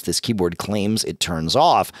no use, this keyboard claims it turns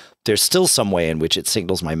off, there's still some way in which it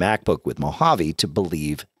signals my MacBook with Mojave to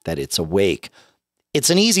believe that it's awake.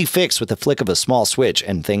 It's an easy fix with the flick of a small switch,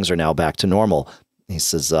 and things are now back to normal. He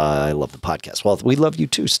says, I love the podcast. Well, we love you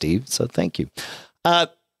too, Steve, so thank you.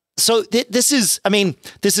 So this is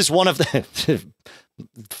one of the...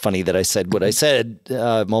 Funny that I said what I said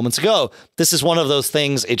moments ago. This is one of those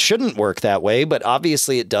things. It shouldn't work that way, but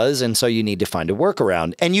obviously it does. And so you need to find a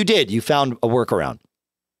workaround. And you did. You found a workaround.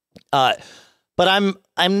 But I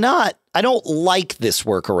don't like this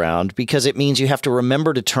workaround because it means you have to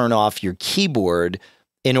remember to turn off your keyboard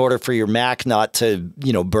in order for your Mac not to,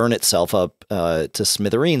 burn itself up to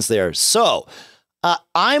smithereens there. So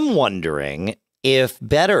I'm wondering if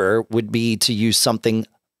better would be to use something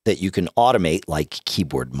that you can automate like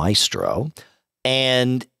Keyboard Maestro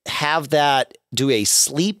and have that do a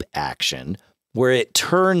sleep action where it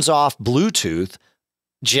turns off Bluetooth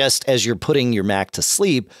just as you're putting your Mac to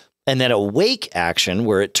sleep, and then a wake action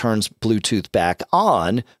where it turns Bluetooth back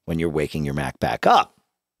on when you're waking your Mac back up,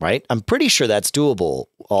 right? I'm pretty sure that's doable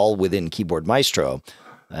all within Keyboard Maestro.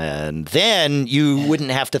 And then you wouldn't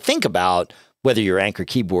have to think about whether your Anchor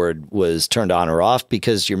keyboard was turned on or off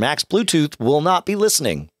because your Mac's Bluetooth will not be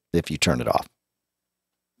listening if you turn it off.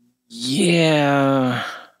 Yeah.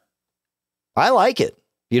 I like it.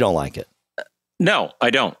 You don't like it. No,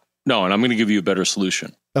 I don't. No, and I'm going to give you a better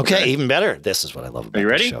solution. Okay, even better. This is what I love about Are you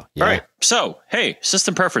ready? this show. Yeah. All right. So, hey,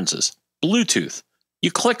 system preferences, Bluetooth.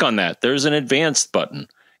 You click on that. There's an advanced button.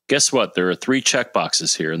 Guess what? There are 3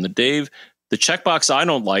 checkboxes here. And the checkbox I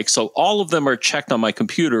don't like, so all of them are checked on my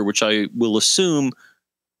computer, which I will assume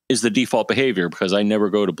is the default behavior because I never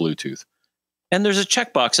go to Bluetooth. And there's a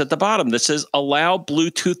checkbox at the bottom that says, allow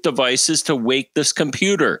Bluetooth devices to wake this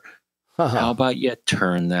computer. How about you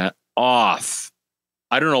turn that off?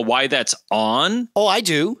 I don't know why that's on. Oh, I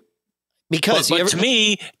do. Because but to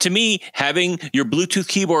me, having your Bluetooth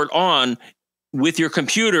keyboard on with your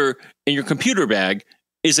computer in your computer bag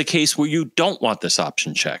is a case where you don't want this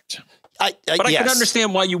option checked. I can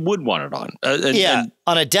understand why you would want it on.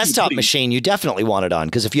 On a desktop machine, you definitely want it on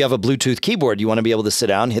because if you have a Bluetooth keyboard, you want to be able to sit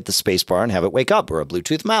down, hit the space bar, and have it wake up, or a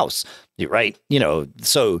Bluetooth mouse. You're right.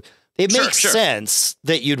 So it makes sense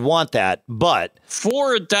that you'd want that, but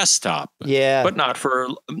for a desktop, but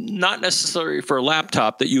not necessarily for a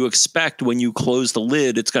laptop that you expect when you close the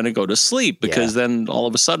lid, it's going to go to sleep because then all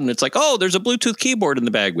of a sudden it's like, oh, there's a Bluetooth keyboard in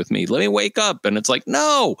the bag with me. Let me wake up, and it's like,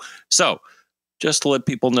 no. So. Just to let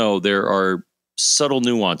people know, there are subtle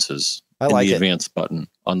nuances in the advanced button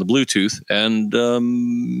on the Bluetooth,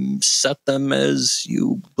 and set them as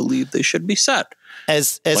you believe they should be set.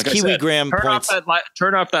 As like Kiwi Graham points,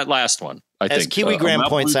 turn off that last one. As Kiwi Graham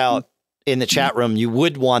points out in the chat room, you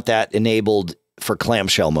would want that enabled for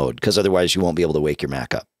clamshell mode because otherwise you won't be able to wake your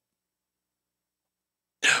Mac up.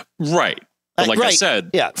 Right. But like I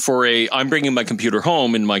said, I'm bringing my computer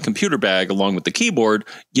home in my computer bag along with the keyboard.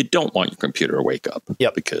 You don't want your computer to wake up.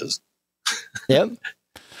 Because.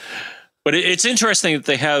 But it's interesting that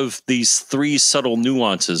they have these 3 subtle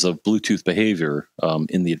nuances of Bluetooth behavior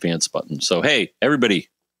in the advanced button. So, hey, everybody,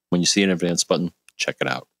 when you see an advanced button, check it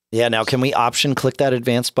out. Yeah. Now, can we option click that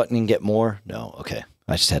advanced button and get more? No. Okay.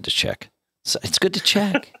 I just had to check. So it's good to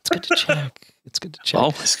check. It's good to check. It's good to check.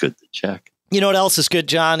 Always good to check. You know what else is good,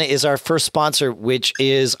 John, is our first sponsor, which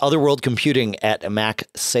is Otherworld Computing at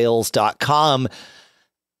MacSales.com.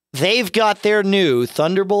 They've got their new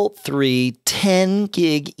Thunderbolt 3 10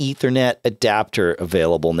 gig Ethernet adapter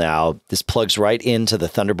available now. This plugs right into the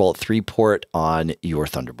Thunderbolt 3 port on your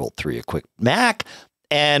Thunderbolt 3 equipped Mac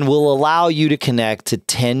and will allow you to connect to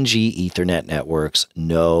 10G Ethernet networks,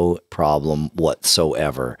 no problem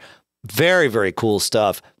whatsoever. Very, very cool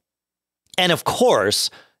stuff. And of course,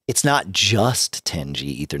 it's not just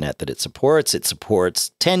 10G Ethernet that it supports. It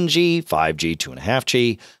supports 10G, 5G,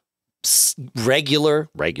 2.5G, regular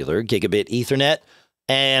gigabit Ethernet,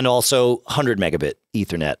 and also 100 megabit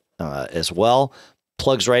Ethernet as well.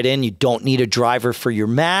 Plugs right in. You don't need a driver for your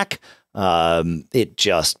Mac. It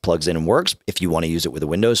just plugs in and works. If you want to use it with a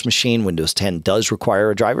Windows machine, Windows 10 does require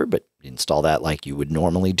a driver, but install that like you would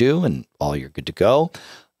normally do, and all you're good to go.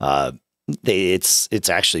 It's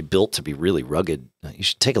actually built to be really rugged. You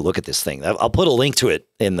should take a look at this thing. I'll put a link to it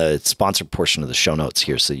in the sponsored portion of the show notes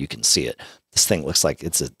here so you can see it. This thing looks like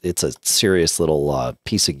it's a serious little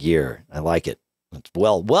piece of gear. I like it. It's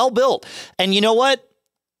well built. And you know what?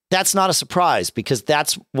 That's not a surprise because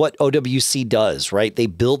that's what OWC does, right? They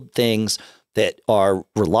build things that are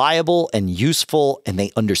reliable and useful, and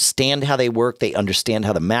they understand how they work. They understand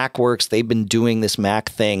how the Mac works. They've been doing this Mac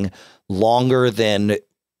thing longer than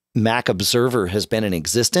Mac Observer has been in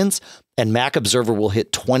existence, and Mac Observer will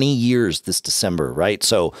hit 20 years this December, right?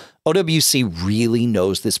 So OWC really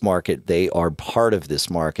knows this market. They are part of this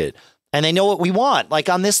market, and they know what we want. Like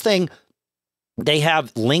on this thing, they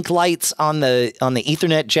have link lights on the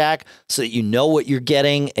Ethernet jack so that you know what you're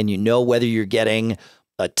getting, and you know whether you're getting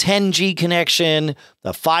a 10G connection,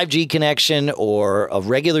 a 5G connection, or a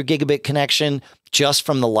regular gigabit connection just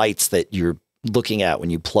from the lights that you're looking at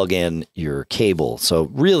when you plug in your cable. So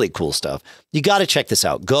really cool stuff. You got to check this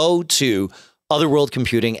out. Go to Otherworld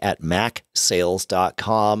Computing at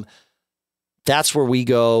macsales.com. That's where we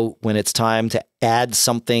go when it's time to add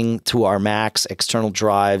something to our Macs, external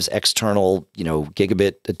drives, external,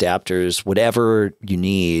 gigabit adapters, whatever you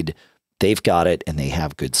need. They've got it, and they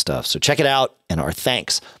have good stuff. So check it out. And our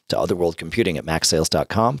thanks to Otherworld Computing at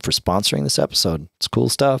macsales.com for sponsoring this episode. It's cool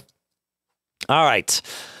stuff. All right.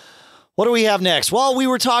 What do we have next? Well, we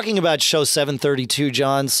were talking about show 732,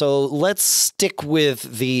 John, so let's stick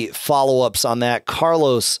with the follow-ups on that.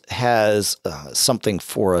 Carlos has something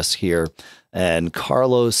for us here, and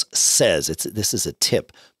Carlos says, this is a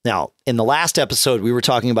tip. Now, in the last episode, we were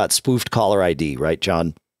talking about spoofed caller ID, right,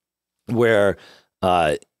 John, where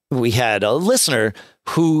we had a listener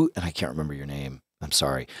who, and I can't remember your name, I'm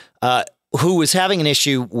sorry, who was having an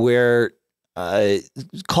issue where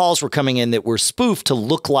calls were coming in that were spoofed to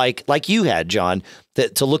look like you had, John,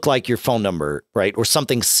 to look like your phone number, right? Or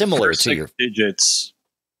something similar to your digits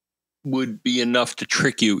would be enough to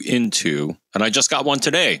trick you into. And I just got one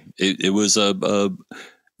today. It was a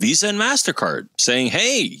Visa and MasterCard saying,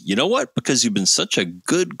 hey, you know what? Because you've been such a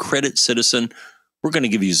good credit citizen, we're going to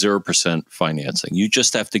give you 0% financing. You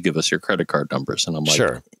just have to give us your credit card numbers. And I'm like,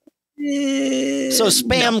 sure. So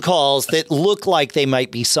spam calls that look like they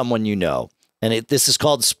might be someone you know. And this is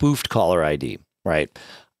called spoofed caller ID, right?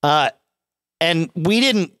 And we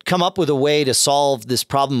didn't come up with a way to solve this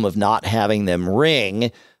problem of not having them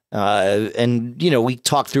ring. And, we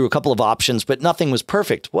talked through a couple of options, but nothing was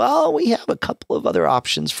perfect. Well, we have a couple of other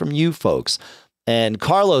options from you folks. And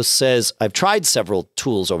Carlos says, I've tried several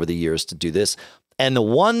tools over the years to do this. And the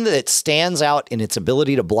one that stands out in its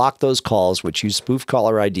ability to block those calls, which use spoofed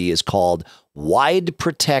caller ID, is called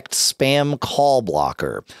WideProtect Spam Call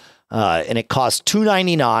Blocker. And it costs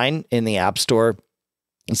 $2.99 in the App Store.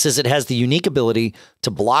 It says it has the unique ability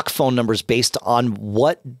to block phone numbers based on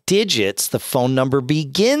what digits the phone number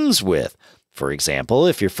begins with. For example,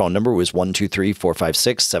 if your phone number was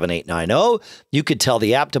 123-456-7890, you could tell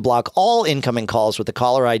the app to block all incoming calls with a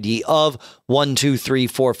caller ID of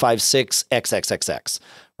 123-456-XXXX,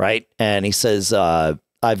 right? And he says,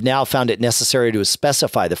 I've now found it necessary to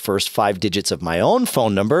specify the first 5 digits of my own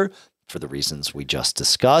phone number for the reasons we just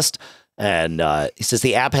discussed. And he says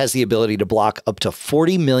the app has the ability to block up to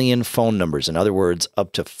 40 million phone numbers. In other words,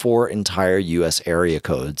 up to 4 entire U.S. area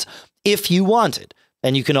codes if you wanted.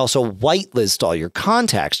 And you can also whitelist all your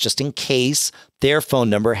contacts just in case their phone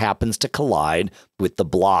number happens to collide with the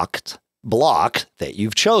block that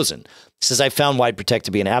you've chosen. He says, I found WideProtect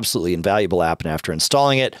to be an absolutely invaluable app, and after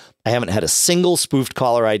installing it, I haven't had a single spoofed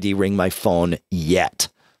caller ID ring my phone yet.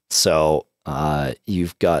 So you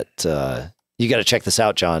got to check this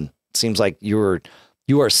out, John. It seems like you are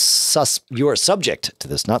subject to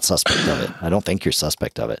this, not suspect of it. I don't think you're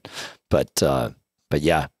suspect of it, but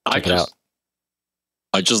yeah, check it out.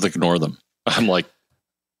 I just ignore them. I'm like,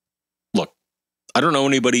 look, I don't know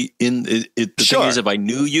anybody in it. The thing is, if I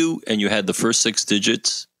knew you and you had the first 6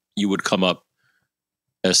 digits, you would come up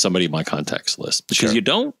as somebody in my contacts list. Because you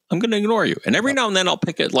don't, I'm going to ignore you. And every now and then I'll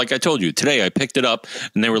pick it. Like I told you today, I picked it up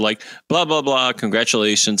and they were like, blah, blah, blah.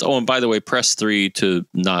 Congratulations. Oh, and by the way, press 3 to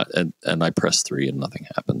not. And I pressed 3 and nothing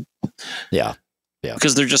happened. Yeah. Yeah.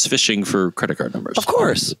 Because they're just fishing for credit card numbers. Of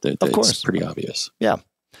course. It's pretty obvious. Yeah.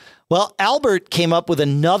 Well, Albert came up with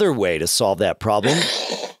another way to solve that problem.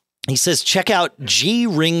 He says, check out G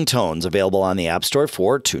Ringtones, available on the App Store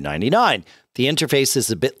for $2.99. The interface is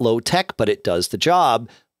a bit low tech, but it does the job.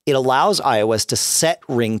 It allows iOS to set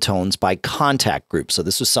ringtones by contact group. So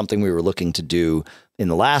this was something we were looking to do in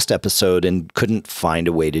the last episode and couldn't find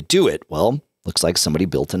a way to do it. Well, looks like somebody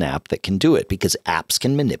built an app that can do it because apps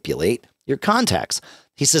can manipulate your contacts.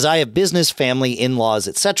 He says, I have business, family, in-laws,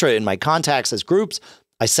 etc. in my contacts as groups.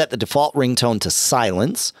 I set the default ringtone to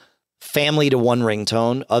silence, family to one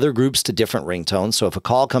ringtone, other groups to different ringtones. So if a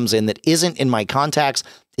call comes in that isn't in my contacts,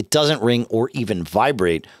 it doesn't ring or even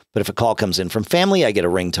vibrate. But if a call comes in from family, I get a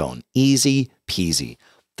ringtone. Easy peasy.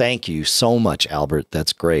 Thank you so much, Albert.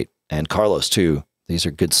 That's great. And Carlos, too. These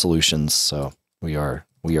are good solutions. So we are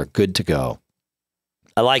good to go.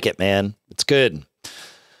 I like it, man. It's good.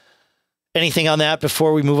 Anything on that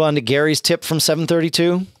before we move on to Gary's tip from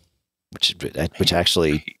 732? Which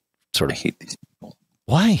actually sort I of. hate these people.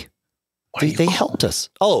 Why? Why They helped us.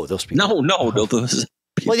 Oh, those people. No. Those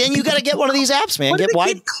Well, then you got to get one of these apps, man. Why Get do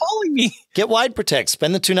they keep calling me? Get WideProtect.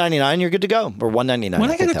 Spend the $2.99. You're good to go, or $1.99.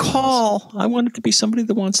 When I get a call, I want it to be somebody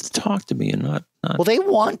that wants to talk to me and not well, they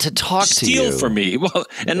want to talk to you. Steal from me. Well,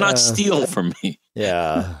 and not steal from me.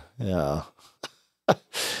 Yeah.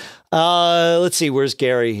 Let's see. Where's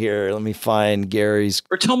Gary here? Let me find Gary's.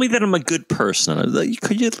 Or tell me that I'm a good person.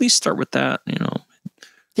 Could you at least start with that? You know.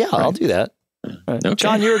 Yeah, right. I'll do that. Right. Okay.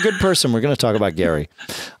 John, you're a good person. We're going to talk about Gary.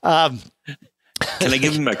 Can I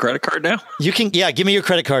give him my credit card now? You can. Yeah, give me your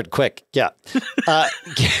credit card quick. Yeah.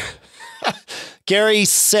 Gary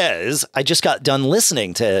says, I just got done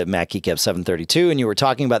listening to Mac Geek Gab 732, and you were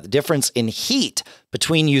talking about the difference in heat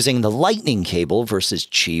between using the lightning cable versus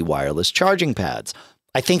Qi wireless charging pads.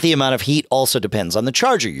 I think the amount of heat also depends on the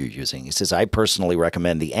charger you're using. He says, I personally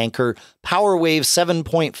recommend the Anker PowerWave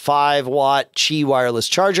 7.5 watt Qi wireless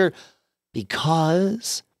charger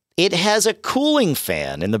because it has a cooling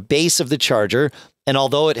fan in the base of the charger. And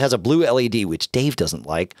although it has a blue LED, which Dave doesn't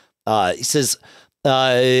like, he says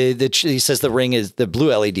the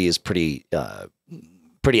blue LED is pretty out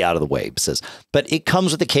of the way. He says, but it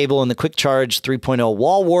comes with the cable and the quick charge 3.0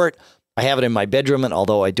 wall wart. I have it in my bedroom, and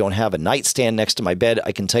although I don't have a nightstand next to my bed,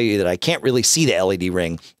 I can tell you that I can't really see the LED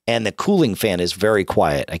ring, and the cooling fan is very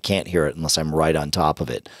quiet. I can't hear it unless I'm right on top of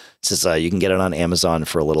it. It says you can get it on Amazon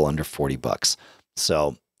for a little under $40.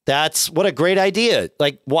 So that's what a great idea.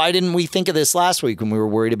 Like, why didn't we think of this last week when we were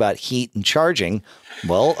worried about heat and charging?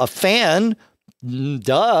 Well, a fan,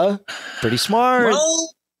 duh, pretty smart.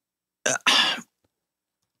 Well,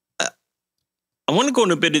 I want to go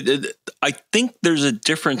in a bit. I think there's a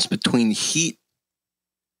difference between heat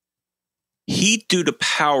due to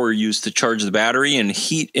power used to charge the battery and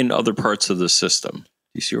heat in other parts of the system. Do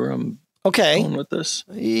you see where I'm going with this?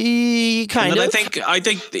 Kind of. I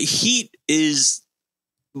think the heat is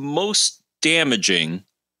most damaging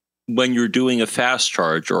when you're doing a fast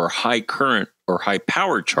charge or a high current or high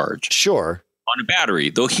power charge. Sure. On a battery,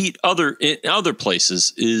 though heat in other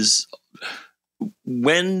places is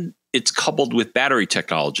when it's coupled with battery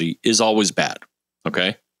technology is always bad.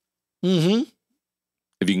 Okay. Mm-hmm.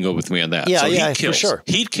 If you can go with me on that. Yeah, so heat kills. For sure.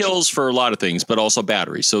 Heat kills for a lot of things, but also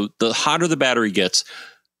battery. So the hotter the battery gets,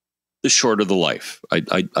 the shorter the life.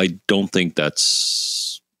 I don't think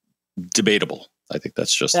that's debatable. I think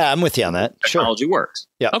that's just I'm with you on that. Technology works.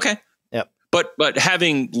 Yeah. Okay. Yeah. But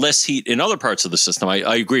having less heat in other parts of the system, I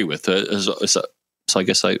agree with. So I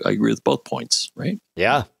guess I agree with both points, right?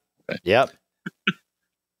 Yeah. Okay. Yep.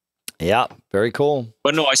 Yeah, very cool.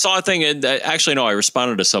 But no, I saw a thing, and actually, no, I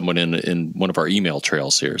responded to someone in one of our email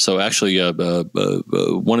trails here. So actually,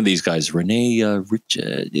 one of these guys, Renee Rich,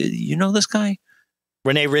 you know this guy?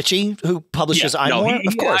 Renee Ritchie, who publishes iMore?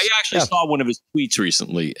 Of course. I actually saw one of his tweets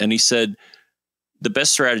recently, and he said the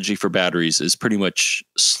best strategy for batteries is pretty much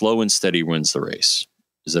slow and steady wins the race.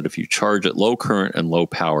 Is that if you charge at low current and low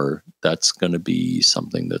power, that's going to be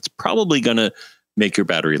something that's probably going to make your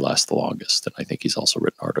battery last the longest. And I think he's also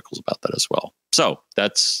written articles about that as well. So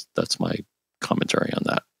that's my commentary on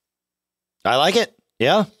that. I like it.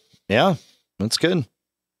 Yeah. Yeah. That's good.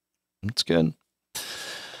 That's good.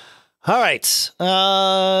 All right.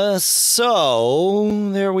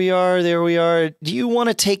 So there we are. Do you want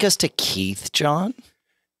to take us to Keith, John?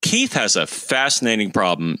 Keith has a fascinating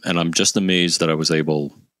problem, and I'm just amazed that I was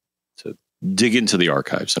able to dig into the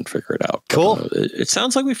archives and figure it out. Cool. But, it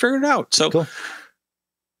sounds like we figured it out. So cool.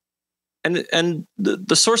 And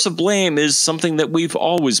the source of blame is something that we've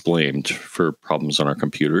always blamed for problems on our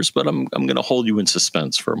computers, but I'm going to hold you in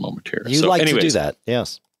suspense for a moment here. You like to do that,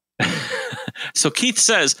 yes. So Keith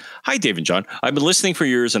says, hi, Dave and John. I've been listening for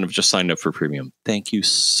years and have just signed up for premium. Thank you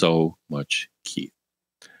so much, Keith.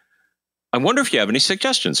 I wonder if you have any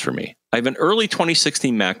suggestions for me. I have an early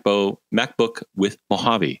 2016 MacBook with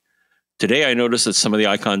Mojave. Today, I noticed that some of the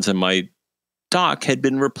icons in my dock had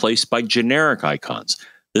been replaced by generic icons.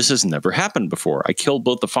 This has never happened before. I killed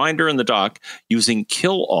both the Finder and the dock using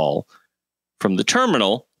kill all from the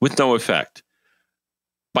terminal with no effect.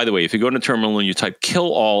 By the way, if you go to terminal and you type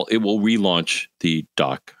kill all, it will relaunch the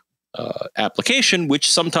dock application, which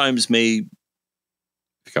sometimes may,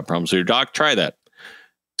 if you got problems with your dock, try that.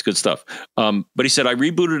 It's good stuff. But he said, I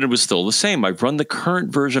rebooted and it was still the same. I've run the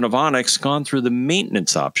current version of Onyx, gone through the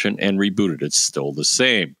maintenance option and rebooted. It's still the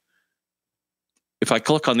same. If I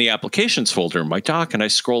click on the applications folder in my dock and I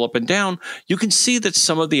scroll up and down, you can see that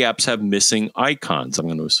some of the apps have missing icons. I'm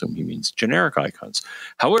going to assume he means generic icons.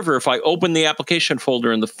 However, if I open the application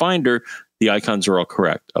folder in the Finder, the icons are all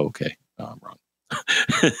correct. Okay, I'm wrong.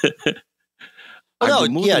 Oh,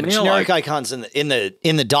 no, yeah, generic icons in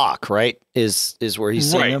the dock, right? Is where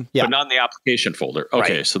he's seeing them. Yeah, but not in the application folder.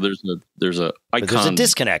 Okay, right. So there's a icon. But there's a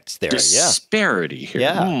disconnect there. Disparity here.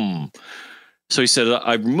 Yeah. So he said,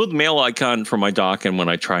 I removed the mail icon from my dock, and when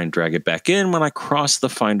I try and drag it back in, when I cross the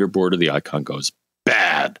Finder border, the icon goes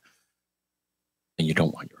bad. And you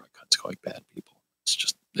don't want your icons going bad, people.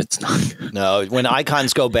 It's not. No, when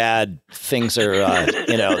icons go bad, things are,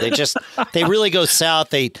 they really go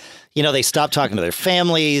south. They stop talking to their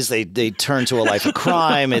families. They turn to a life of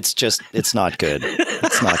crime. It's not good.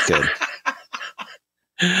 It's not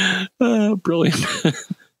good. Brilliant.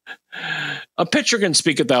 A picture can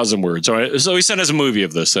speak 1,000 words. So he sent us a movie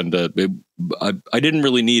of this, and I didn't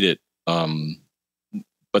really need it.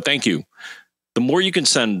 But thank you. The more you can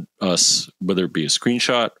send us, whether it be a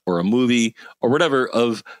screenshot or a movie or whatever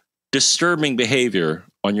of disturbing behavior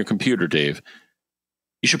on your computer, Dave,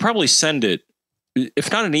 you should probably send it, if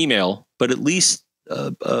not an email, but at least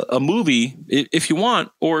a movie if you want,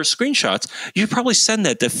 or screenshots. You should probably send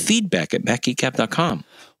that to feedback@macgeekgab.com.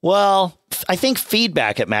 Well, I think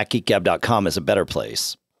feedback@macgeekgab.com is a better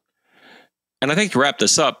place. And I think to wrap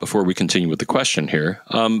this up before we continue with the question here,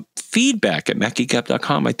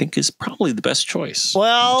 feedback@macgeekgab.com, I think, is probably the best choice.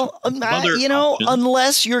 Well,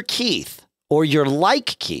 unless you're Keith or you're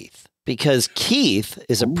like Keith, because Keith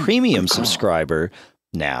is a premium subscriber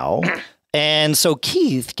now. And so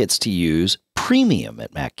Keith gets to use premium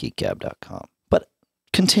at macgeekgab.com. But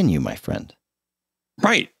continue, my friend.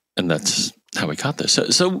 Right. And that's how we got this.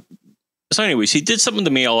 So anyways, he did something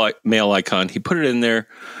with the mail icon. He put it in there.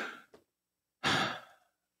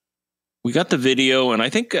 We got the video, and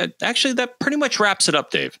I think actually that pretty much wraps it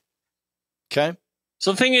up, Dave. Okay.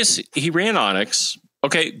 So the thing is, he ran Onyx.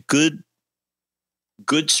 Okay, good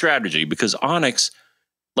strategy, because Onyx,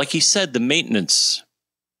 like he said, the maintenance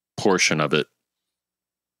portion of it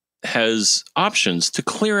has options to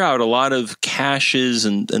clear out a lot of caches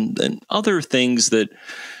and other things that.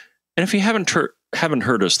 And if you haven't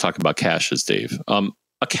heard us talk about caches, Dave, a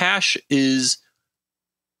cache is.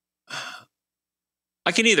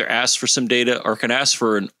 I can either ask for some data or can ask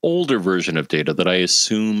for an older version of data that I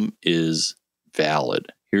assume is valid.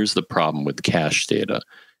 Here's the problem with cache data.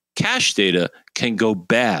 Cache data can go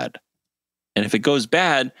bad. And if it goes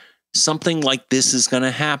bad, something like this is going to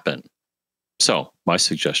happen. So my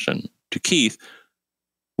suggestion to Keith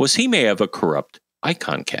was he may have a corrupt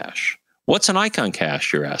icon cache. What's an icon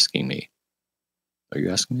cache, you're asking me? Are you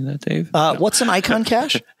asking me that, Dave? No. What's an icon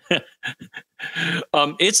cache?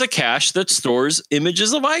 It's a cache that stores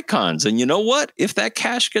images of icons. And you know what? If that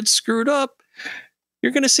cache gets screwed up,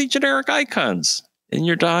 you're going to see generic icons in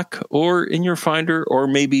your dock or in your Finder, or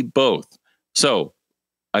maybe both. So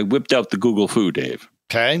I whipped out the Google Foo, Dave.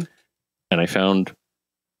 Okay. And I found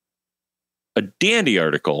a dandy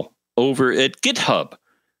article over at GitHub.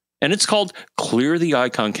 And it's called Clear the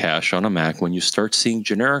Icon Cache on a Mac When You Start Seeing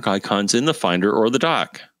Generic Icons in the Finder or the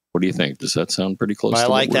Dock. What do you think? Does that sound pretty close to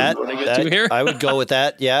what we're going to get to here? I would go with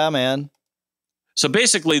that. Yeah, man. So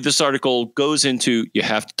basically, this article goes into, you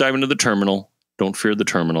have to dive into the terminal. Don't fear the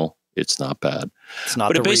terminal. It's not bad. It's not.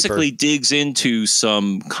 But it basically digs into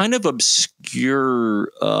some kind of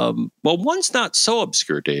obscure, one's not so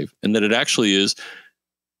obscure, Dave, and that it actually is.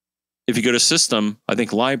 If you go to System, I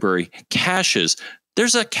think Library, Caches,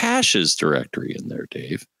 there's a Caches directory in there,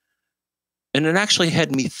 Dave. And it actually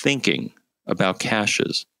had me thinking about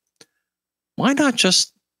caches. Why not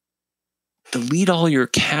just delete all your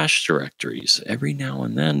cache directories every now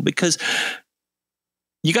and then? Because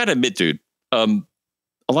you got to admit, dude, a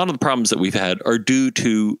lot of the problems that we've had are due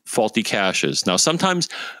to faulty caches. Now, sometimes,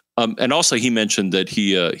 and also he mentioned that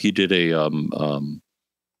he did a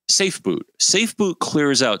safe boot. Safe boot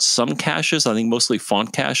clears out some caches, I think mostly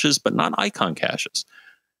font caches, but not icon caches.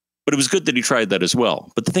 But it was good that he tried that as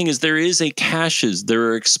well. But the thing is, there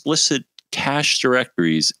are explicit cache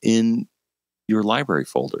directories in your library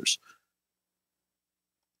folders.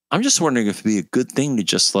 I'm just wondering if it'd be a good thing to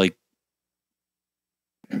just write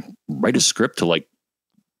a script to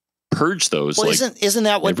purge those. Well, isn't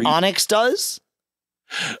that what Onyx does?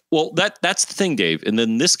 Well, that's the thing, Dave. And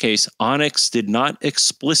in this case, Onyx did not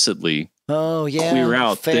explicitly clear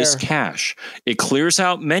out this cache. It clears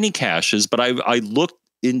out many caches, but I looked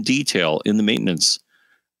in detail in the maintenance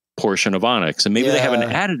portion of Onyx, and maybe they haven't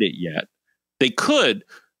added it yet. They could,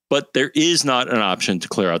 but there is not an option to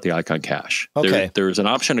clear out the icon cache. Okay. There is an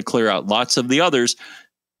option to clear out lots of the others.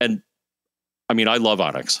 And I mean, I love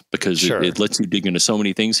Onyx because it lets you dig into so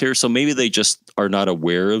many things here. So maybe they just are not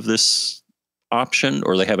aware of this option,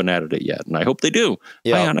 or they haven't added it yet. And I hope they do.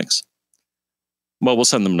 Hi, Onyx. Well, we'll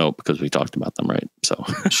send them a note because we talked about them, right? So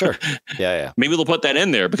sure. Yeah. Maybe they'll put that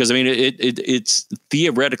in there because, I mean, it's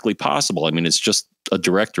theoretically possible. I mean, it's just a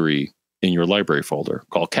directory in your library folder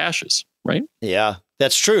called caches, right? Yeah,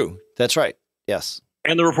 that's true. That's right. Yes.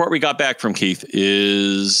 And the report we got back from Keith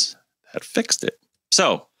is that fixed it.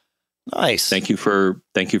 So nice. Thank you for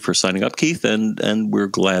signing up, Keith. And we're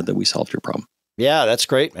glad that we solved your problem. Yeah, that's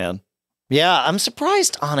great, man. Yeah, I'm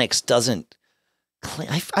surprised Onyx doesn't.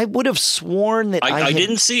 I would have sworn that I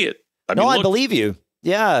didn't see it. I believe you.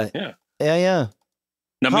 Yeah.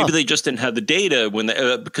 Now, maybe they just didn't have the data when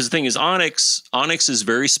because the thing is, Onyx is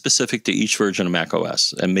very specific to each version of Mac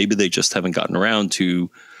OS, and maybe they just haven't gotten around to.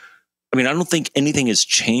 I mean, I don't think anything has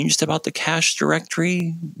changed about the cache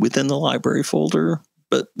directory within the library folder,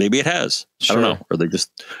 but maybe it has. Sure. I don't know, or they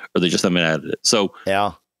just haven't added it. So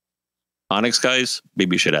yeah, Onyx guys,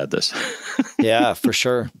 maybe you should add this. Yeah, for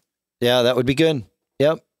sure. Yeah, that would be good.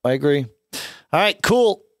 Yep, I agree. All right,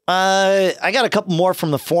 cool. I got a couple more from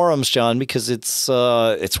the forums, John, because it's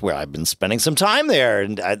where I've been spending some time there,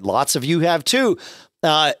 and lots of you have too,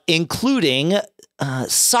 including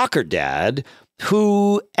Soccer Dad,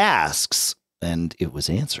 who asks, and it was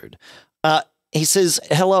answered. He says,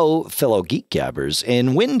 "Hello, fellow Geek Gabbers.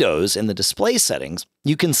 In Windows, in the display settings,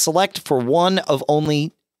 you can select for one of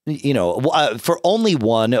only." For only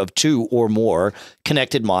one of two or more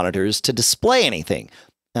connected monitors to display anything.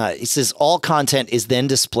 It says all content is then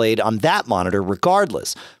displayed on that monitor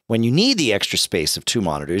regardless. When you need the extra space of two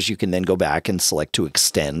monitors, you can then go back and select to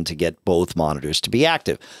extend to get both monitors to be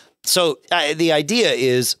active. So the idea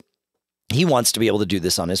is he wants to be able to do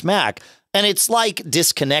this on his Mac. And it's like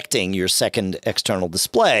disconnecting your second external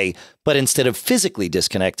display, but instead of physically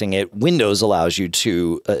disconnecting it, Windows allows you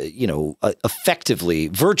to, effectively,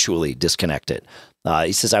 virtually disconnect it.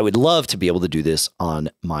 He says, I would love to be able to do this on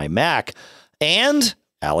my Mac. And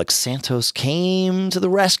Alex Santos came to the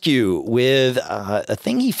rescue with a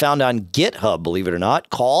thing he found on GitHub, believe it or not,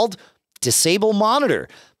 called Disable Monitor.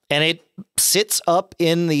 And it sits up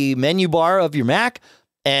in the menu bar of your Mac.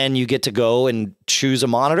 And you get to go and choose a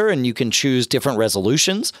monitor, and you can choose different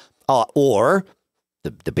resolutions, or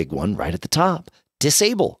the big one right at the top,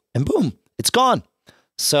 disable, and boom, it's gone.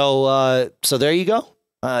 So there you go.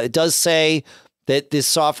 It does say that this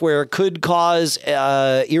software could cause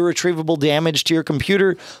irretrievable damage to your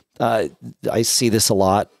computer. I see this a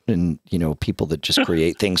lot in, people that just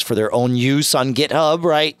create things for their own use on GitHub,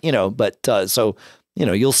 right? So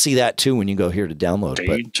you'll see that too when you go here to download.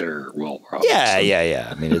 Danger, Will Robinson. Yeah.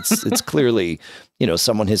 I mean, it's clearly,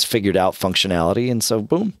 someone has figured out functionality, and so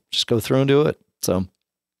boom, just go through and do it. So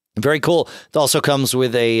very cool. It also comes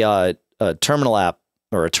with a terminal app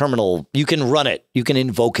or a terminal. You can run it. You can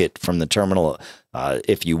invoke it from the terminal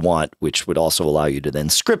if you want, which would also allow you to then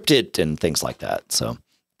script it and things like that. So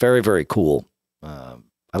very, very cool. I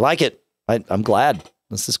like it. I'm glad.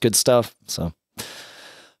 This is good stuff. So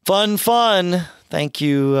fun. Thank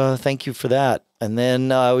you for that. And then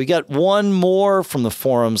we got one more from the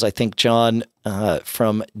forums, I think, John,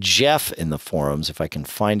 from Jeff in the forums, if I can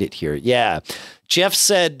find it here. Yeah. Jeff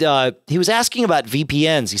said he was asking about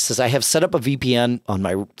VPNs. He says, I have set up a VPN on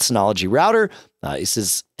my Synology router. He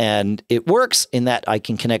says, and it works in that I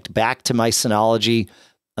can connect back to my Synology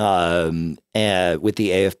with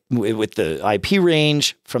the IP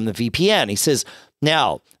range from the VPN. He says,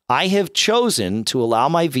 now, I have chosen to allow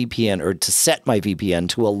my VPN or to set my VPN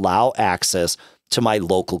to allow access to my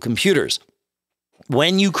local computers.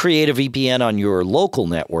 When you create a VPN on your local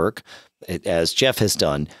network, as Jeff has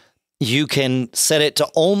done, you can set it to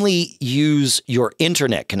only use your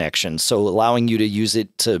internet connection. So allowing you to use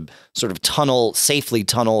it to sort of safely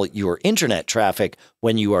tunnel your internet traffic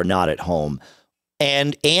when you are not at home.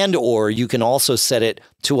 And/or you can also set it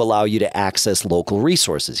to allow you to access local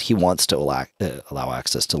resources. He wants to allow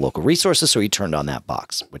access to local resources, so he turned on that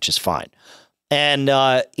box, which is fine. And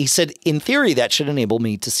he said, in theory, that should enable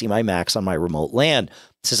me to see my Macs on my remote LAN.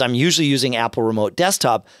 He says, I'm usually using Apple Remote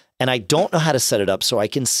Desktop, and I don't know how to set it up so I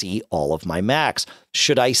can see all of my Macs.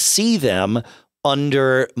 Should I see them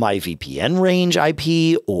under my VPN range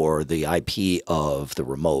IP or the IP of the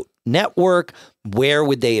remote network? Where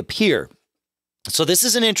would they appear? So this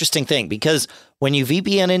is an interesting thing, because when you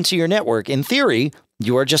VPN into your network, in theory,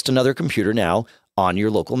 you are just another computer now on your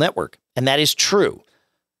local network. And that is true.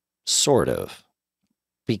 Sort of.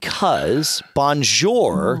 Because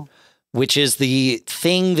Bonjour, which is the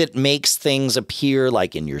thing that makes things appear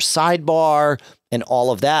like in your sidebar and all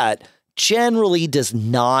of that, generally does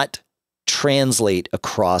not translate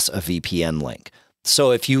across a VPN link. So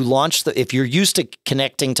if you if you're used to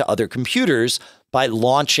connecting to other computers by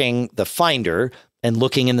launching the Finder and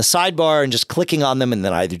looking in the sidebar and just clicking on them and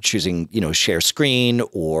then either choosing, share screen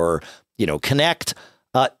or, connect.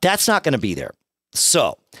 That's not going to be there.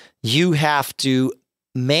 So you have to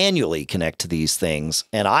manually connect to these things.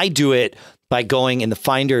 And I do it by going in the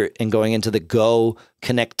Finder and going into the Go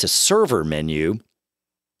Connect to Server menu.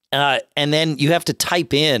 And then you have to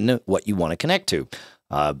type in what you want to connect to.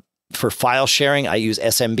 For file sharing, I use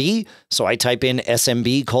SMB. So I type in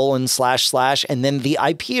SMB:// and then the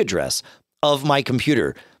IP address of my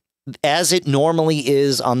computer as it normally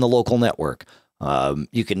is on the local network.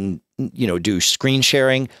 You can, do screen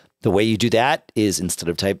sharing. The way you do that is instead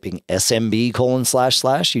of typing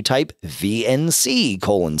SMB:// you type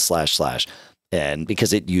VNC://. And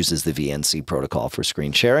because it uses the VNC protocol for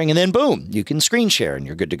screen sharing, and then boom, you can screen share and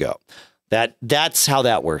you're good to go. That's how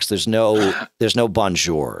that works. There's no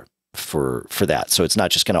bonjour for that. So it's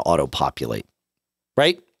not just going to auto populate.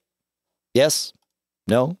 Right? Yes?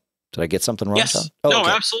 No? Did I get something wrong? Yes. Oh, no,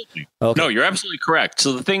 okay. Absolutely. Okay. No, you're absolutely correct.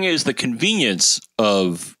 So the thing is, the convenience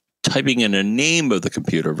of typing in a name of the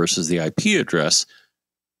computer versus the IP address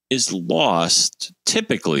is lost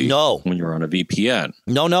typically when you're on a VPN.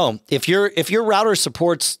 No. If your router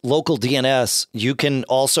supports local DNS, you can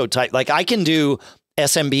also type, like I can do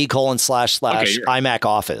SMB:// iMac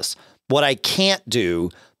Office. What I can't do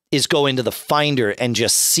is go into the Finder and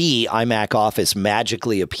just see iMac Office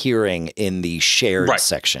magically appearing in the shared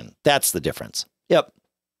section. That's the difference. Yep.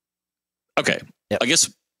 Okay. Yep. I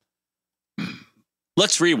guess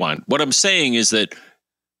let's rewind. What I'm saying is that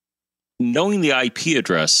knowing the IP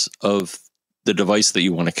address of the device that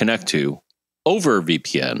you want to connect to over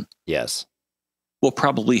VPN will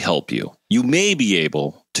probably help you. You may be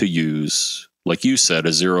able to use, like you said, a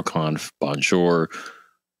zeroconf, bonjour,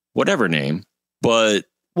 whatever name, but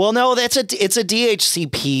well, no, it's a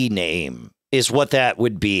DHCP name is what that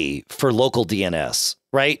would be for local DNS,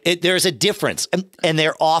 right? There's a difference, and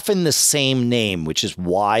they're often the same name, which is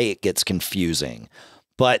why it gets confusing.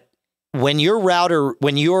 But when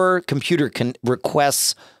your computer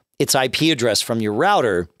requests its IP address from your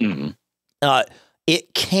router,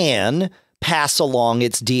 it can pass along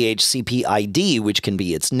its DHCP ID, which can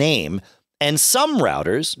be its name. And some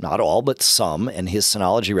routers, not all, but some, and his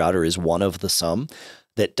Synology router is one of the some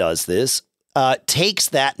that does this, takes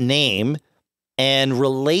that name and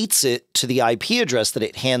relates it to the IP address that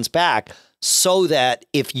it hands back, so that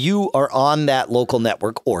if you are on that local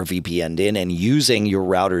network or VPN'd in and using your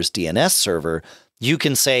router's DNS server, you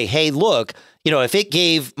can say, hey, look, if it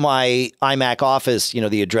gave my iMac Office,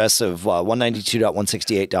 the address of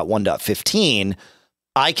 192.168.1.15,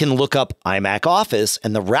 I can look up iMac Office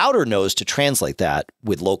and the router knows to translate that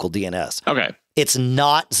with local DNS. Okay. It's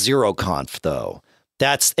not zeroconf though.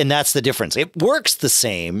 That's the difference. It works the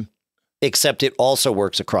same, except it also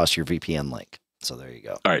works across your VPN link. So there you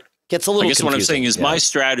go. All right. Gets a little confusing. What I'm saying is my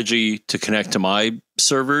strategy to connect to my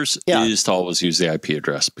servers is to always use the IP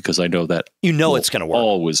address, because I know that it's going to work.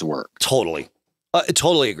 Always work. Totally.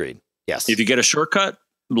 Totally agreed. Yes. If you get a shortcut,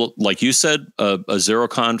 like you said, a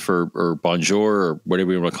zeroconf or bonjour or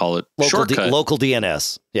whatever you want to call it, local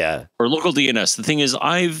DNS. Yeah. Or local DNS. The thing is,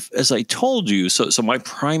 as I told you, so my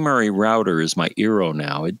primary router is my Eero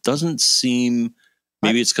now. It doesn't seem,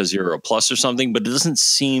 maybe it's because Eero Plus or something, but it doesn't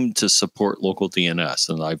seem to support local DNS.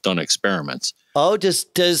 And I've done experiments. Oh, does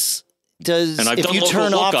if you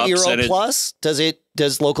turn off Eero Plus,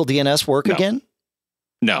 does local DNS work again?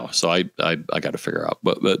 No, so I got to figure out,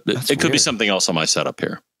 but it could be something else on my setup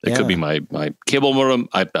here. It could be my cable modem.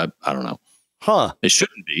 I don't know. Huh? It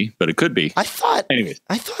shouldn't be, but it could be. I thought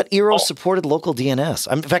Eero supported local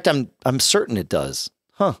DNS. In fact, I'm certain it does.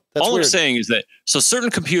 Huh? That's all weird. I'm saying is that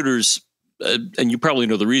certain computers, and you probably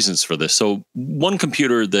know the reasons for this. So one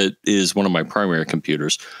computer that is one of my primary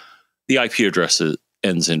computers, the IP address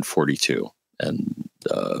ends in 42, and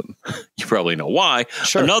you probably know why.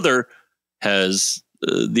 Sure. Another has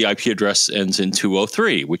the IP address ends in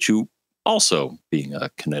 203, which you also, being a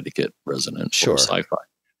Connecticut resident or sci-fi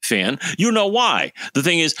fan, you know why. The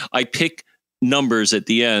thing is, I pick numbers at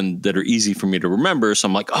the end that are easy for me to remember. So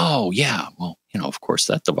I'm like, oh yeah, well, of course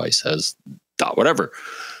that device has dot whatever.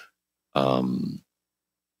 That's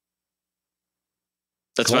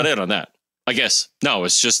about it on that, I guess. No,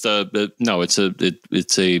 it's just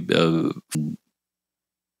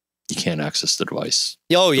you can't access the device.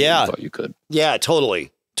 Oh yeah, I thought you could. Yeah,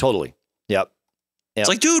 totally. Yep. It's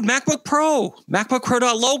like, dude, MacBook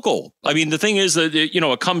Pro.local. I mean, the thing is that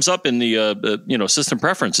it comes up in the system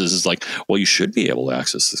preferences. Is like, well, you should be able to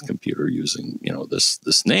access this computer using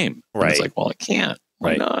this name. Right. And it's like, well, I can't.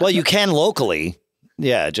 Why not? Well, you can locally.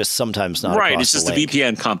 Yeah, just sometimes not. Right. It's just the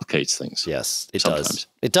VPN complicates things. Yes, it does.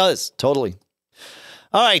 It does totally.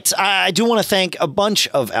 All right. I do want to thank a bunch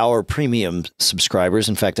of our premium subscribers.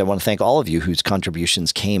 In fact, I want to thank all of you whose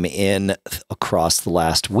contributions came in across the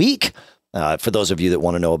last week. For those of you that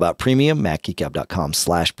want to know about premium,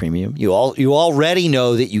 MacGeekGab.com/premium. You already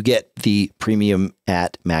know that you get the premium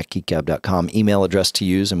at MacGeekGab.com email address to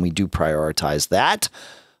use, and we do prioritize that.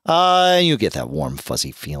 You get that warm,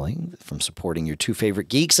 fuzzy feeling from supporting your two favorite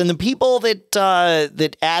geeks. And the people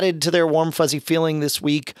that added to their warm, fuzzy feeling this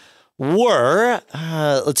week were,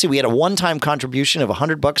 let's see, we had a one-time contribution of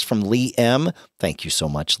 $100 from Lee M. Thank you so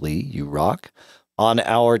much, Lee. You rock. On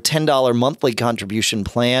our $10 monthly contribution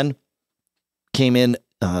plan came in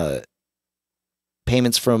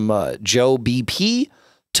payments from Joe BP,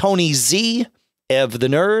 Tony Z, Ev the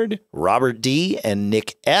Nerd, Robert D, and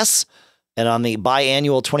Nick S. And on the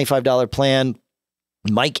biannual $25 plan,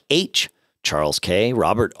 Mike H, Charles K,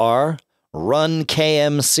 Robert R, Run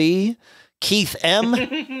KMC, Keith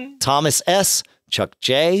M, Thomas S, Chuck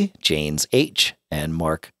J, James H, and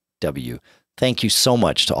Mark W. Thank you so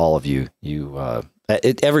much to all of you.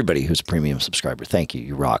 Everybody who's a premium subscriber. Thank you.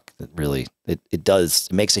 You rock.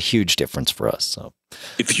 It makes a huge difference for us. So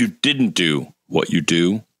if you didn't do what you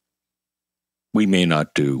do, we may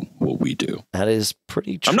not do what we do. That is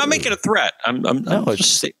pretty true. I'm not making a threat. I'm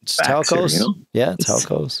just it's how it goes. Here, Yeah, it's how it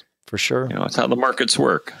goes for sure. It's how the markets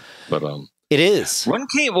work. But it is. Run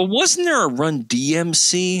K. Well, wasn't there a Run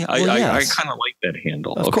DMC? I kind of like that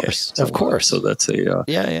handle. Of course. So that's a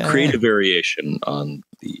creative variation on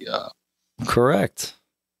the correct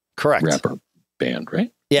rapper band,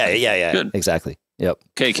 right? Yeah. Good. Exactly. Yep.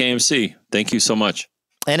 Okay, KMC. Thank you so much.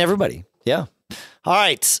 And everybody. Yeah. All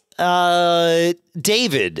right.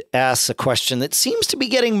 David asks a question that seems to be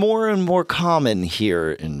getting more and more common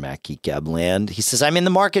here in Mac Geek Gab land. He says, I'm in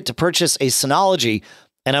the market to purchase a Synology,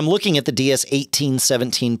 and I'm looking at the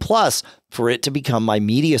DS1817 Plus for it to become my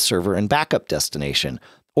media server and backup destination.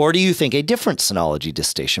 Or do you think a different Synology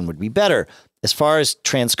disk station would be better? As far as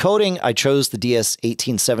transcoding, I chose the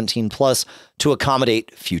DS1817 Plus to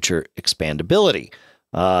accommodate future expandability.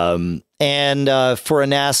 And for a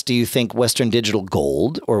NAS, do you think Western Digital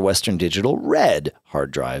Gold or Western Digital Red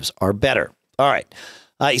hard drives are better? All right.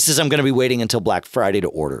 He says, I'm going to be waiting until Black Friday to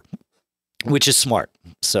order, which is smart.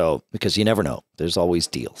 So, because you never know, there's always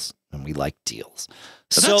deals, and we like deals.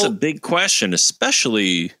 So that's a big question,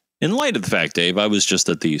 especially in light of the fact, Dave, I was just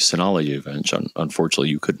at the Synology event. Unfortunately,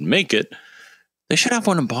 you couldn't make it. They should have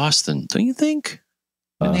one in Boston, don't you think?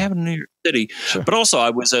 And they have it in New York City. Sure. But also,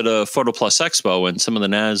 I was at a Photo Plus Expo, and some of the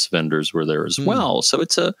NAS vendors were there as well. So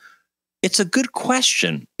it's a good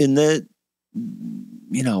question in that,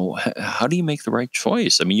 how do you make the right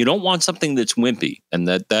choice? I mean, you don't want something that's wimpy, and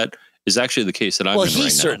that is actually the case that I'm in right now. Well, he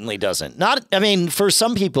certainly doesn't. For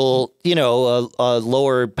some people, a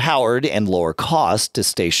lower powered and lower cost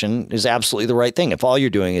disk station is absolutely the right thing. If all you're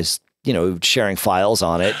doing is sharing files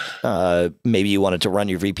on it. Maybe you wanted to run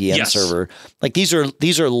your VPN server. Like these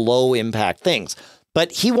are low impact things,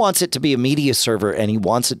 but he wants it to be a media server and he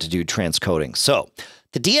wants it to do transcoding. So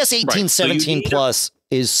the DS1817 Plus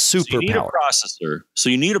is super powerful. So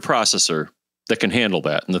you need a processor that can handle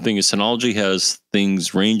that. And the thing is, Synology has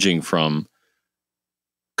things ranging from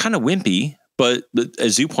kind of wimpy, but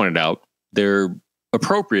as you pointed out, they're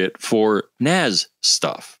appropriate for NAS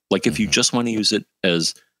stuff. Like if you just want to use it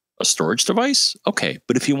as a storage device, okay.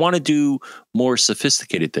 But if you want to do more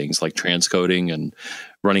sophisticated things like transcoding and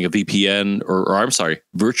running a VPN or I'm sorry,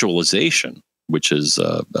 virtualization, which is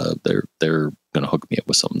they're going to hook me up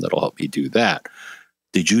with something that'll help me do that.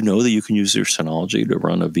 Did you know that you can use your Synology to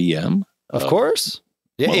run a VM? Of course.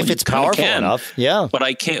 Yeah, well, if it's powerful enough. Yeah. But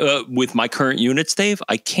I can't with my current units, Dave.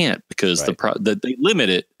 I can't because they limit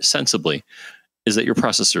it sensibly. Is that your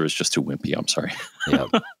processor is just too wimpy? I'm sorry. Yeah.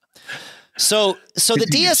 So the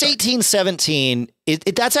DS1817,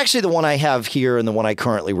 that's actually the one I have here and the one I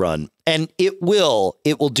currently run. And it will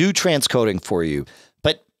do transcoding for you.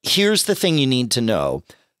 But here's the thing you need to know.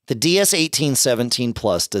 The DS1817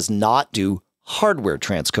 Plus does not do hardware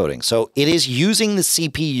transcoding. So it is using the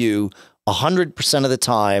CPU 100% of the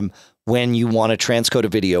time when you want to transcode a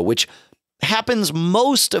video, which happens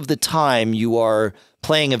most of the time you are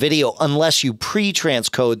playing a video unless you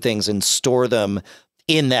pre-transcode things and store them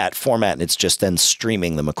in that format, and it's just then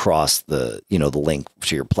streaming them across the link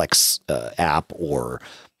to your Plex app, or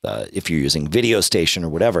if you're using Video Station or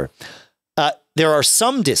whatever. There are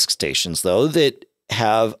some disk stations though that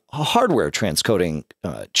have a hardware transcoding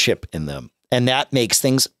chip in them, and that makes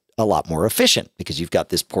things a lot more efficient because you've got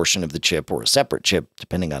this portion of the chip or a separate chip,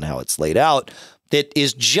 depending on how it's laid out, that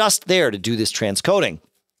is just there to do this transcoding.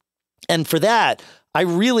 And for that, I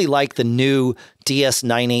really like the new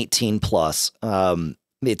DS918 Plus.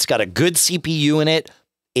 It's got a good CPU in it.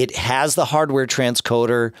 It has the hardware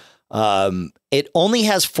transcoder. It only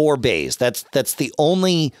has 4 bays. That's the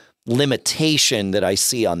only limitation that I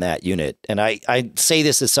see on that unit. And I say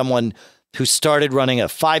this as someone who started running a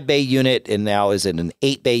 5-bay unit and now is in an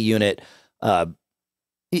 8-bay unit.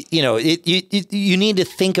 You know, you need to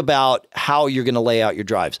think about how you're going to lay out your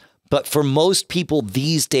drives. But for most people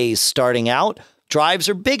these days starting out, drives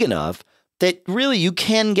are big enough that really you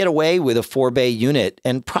can get away with a 4-bay unit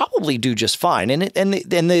and probably do just fine. And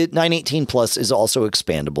the 918 Plus is also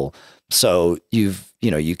expandable. So you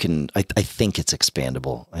can, I think it's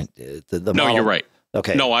expandable. The no, model, you're right.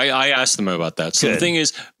 Okay. No, I asked them about that. So Good. The thing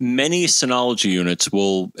is, many Synology units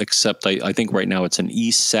will accept, I think right now it's an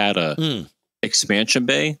eSATA expansion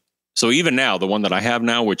bay. So even now, the one that I have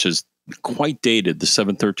now, which is quite dated, the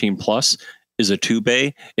 713 Plus, is a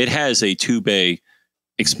 2-bay. It has a 2-bay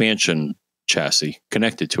expansion chassis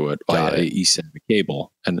connected to it by a eSATA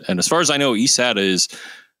cable. And as far as I know, eSATA is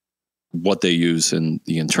what they use in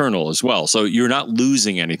the internal as well. So you're not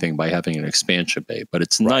losing anything by having an expansion bay, but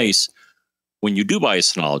it's nice when you do buy a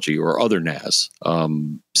Synology or other NAS,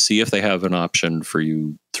 see if they have an option for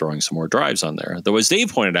you throwing some more drives on there. Though, as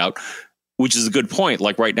Dave pointed out, which is a good point,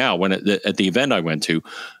 like right now, when at the event I went to,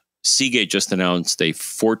 Seagate just announced a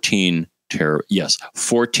 14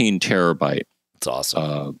 terabyte. It's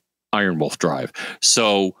awesome. Iron Wolf drive.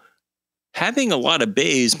 So having a lot of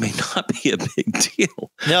bays may not be a big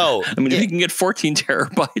deal. No. I mean, if you can get 14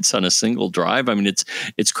 terabytes on a single drive, I mean,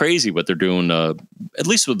 it's crazy what they're doing, at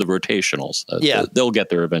least with the rotationals. They'll get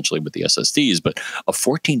there eventually with the SSDs, but a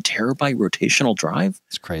 14 terabyte rotational drive?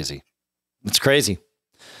 It's crazy. It's crazy.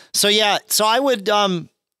 So, yeah. So I would,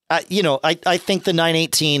 I think the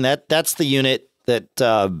 918, that's the unit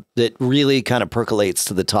that really kind of percolates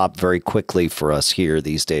to the top very quickly for us here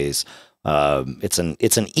these days. It's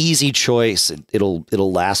an easy choice.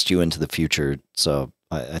 It'll last you into the future. So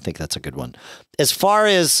I think that's a good one. As far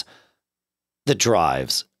as the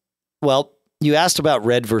drives, well, you asked about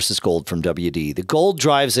red versus gold from WD. The gold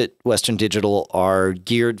drives at Western Digital are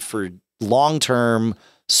geared for long-term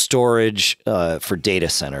storage for data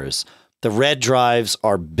centers. The red drives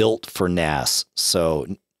are built for NAS. So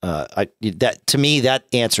to me, that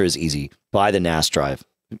answer is easy. Buy the NAS drive.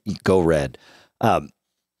 Go red.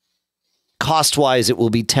 Cost-wise, it will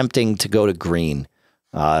be tempting to go to green.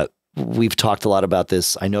 We've talked a lot about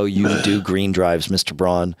this. I know you do green drives, Mr.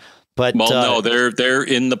 Braun. But no, they're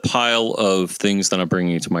in the pile of things that I'm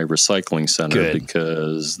bringing to my recycling center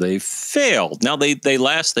because they failed. Now, they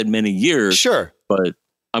lasted many years. Sure. But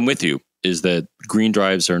I'm with you, is that green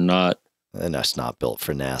drives are not... And that's not built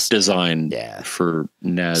for NAS. Designed for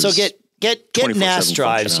NAS. So get NAS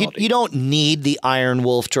drives. You don't need the Iron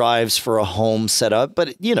Wolf drives for a home setup,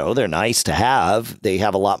 but they're nice to have. They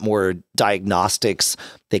have a lot more diagnostics.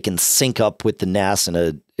 They can sync up with the NAS in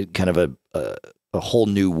a kind of a whole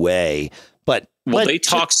new way. But they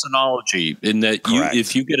talk Synology in that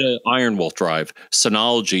if you get an Iron Wolf drive,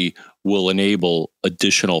 Synology will enable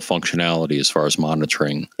additional functionality as far as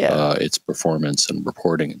monitoring its performance and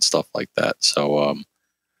reporting and stuff like that. So,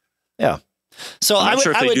 So I'm not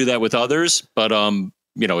sure if they do that with others, but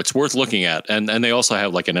it's worth looking at. And they also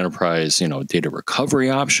have like an enterprise, data recovery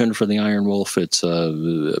option for the Iron Wolf. It's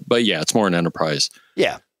but it's more an enterprise.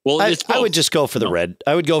 Yeah. Well, I would just go for the red.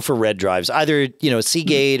 I would go for red drives, either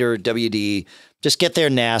Seagate or WD. Just get their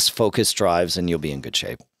NAS focused drives, and you'll be in good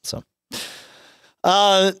shape. So,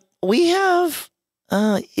 we have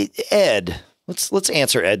Ed. Let's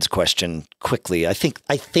answer Ed's question quickly. I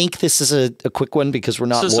think this is a quick one because we're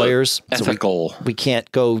not lawyers. Ethical. So we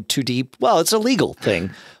can't go too deep. Well, it's a legal thing.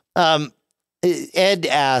 Ed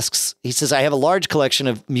asks, he says, I have a large collection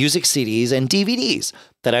of music CDs and DVDs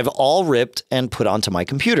that I've all ripped and put onto my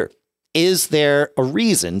computer. Is there a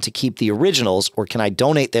reason to keep the originals, or can I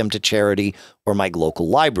donate them to charity or my local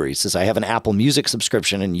library? He says, I have an Apple Music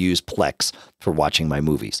subscription and use Plex for watching my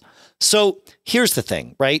movies. So here's the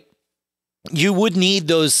thing, right? You would need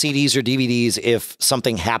those CDs or DVDs if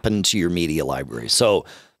something happened to your media library. So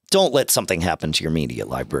don't let something happen to your media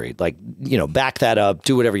library. Like, back that up,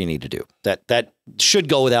 do whatever you need to do. That should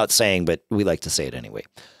go without saying, but we like to say it anyway.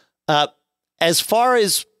 As far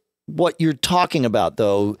as what you're talking about,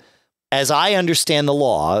 though, as I understand the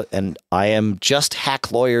law, and I am just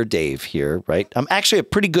hack lawyer Dave here, right? I'm actually a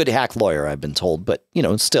pretty good hack lawyer, I've been told, but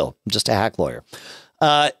still, I'm just a hack lawyer.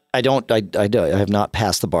 I have not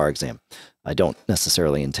passed the bar exam. I don't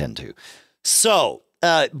necessarily intend to. So,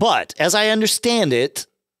 but as I understand it,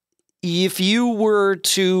 if you were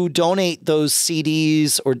to donate those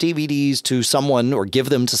CDs or DVDs to someone, or give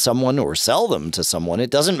them to someone, or sell them to someone, it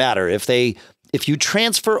doesn't matter. If you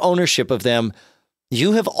transfer ownership of them,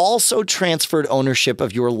 you have also transferred ownership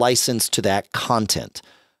of your license to that content.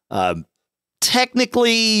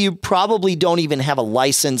 Technically, you probably don't even have a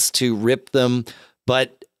license to rip them,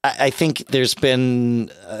 but I think there's been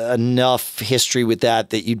enough history with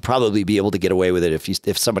that you'd probably be able to get away with it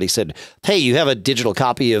if somebody said, hey, you have a digital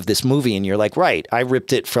copy of this movie, and you're like, right, I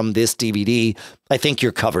ripped it from this DVD. I think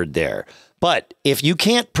you're covered there. But if you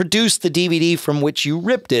can't produce the DVD from which you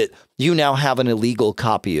ripped it, you now have an illegal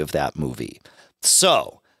copy of that movie.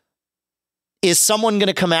 So is someone going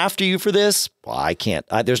to come after you for this? Well, I can't.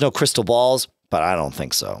 There's no crystal balls, but I don't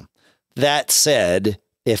think so. That said,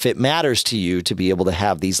 if it matters to you to be able to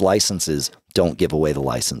have these licenses, don't give away the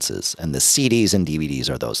licenses. And the CDs and DVDs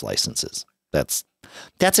are those licenses. That's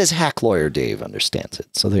as hack lawyer Dave understands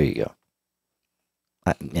it. So there you go.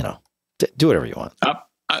 Do whatever you want.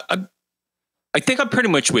 I think I'm pretty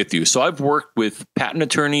much with you. So I've worked with patent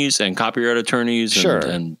attorneys and copyright attorneys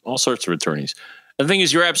and all sorts of attorneys. And the thing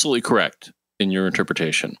is, you're absolutely correct in your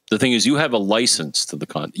interpretation. The thing is, you have a license to the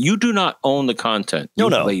content. You do not own the content. You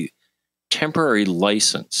have a temporary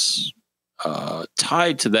license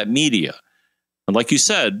tied to that media. And like you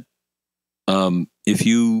said, if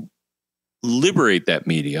you liberate that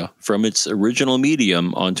media from its original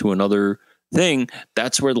medium onto another thing,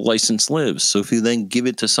 that's where the license lives. So if you then give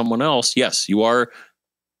it to someone else, yes, you are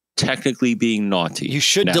technically being naughty. You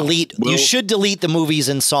should delete the movies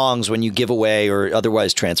and songs when you give away or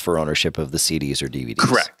otherwise transfer ownership of the CDs or DVDs.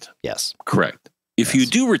 Correct. Yes. Correct. If you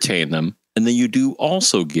do retain them and then you do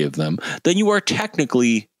also give them, then you are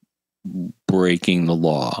technically breaking the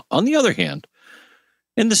law. On the other hand,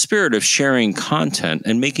 in the spirit of sharing content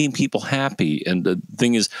and making people happy, and the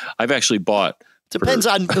thing is, I've actually bought... Depends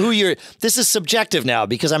on who you're... This is subjective now,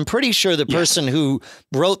 because I'm pretty sure the person who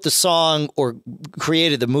wrote the song or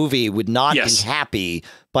created the movie would not be happy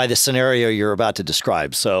by the scenario you're about to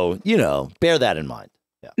describe. So, bear that in mind.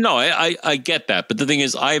 Yeah. No, I get that. But the thing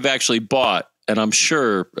is, I've actually bought, and I'm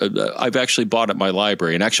sure I've actually bought at my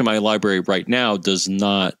library. And actually, my library right now does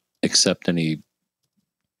not accept any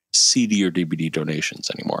CD or DVD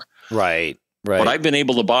donations anymore. Right. Right. But I've been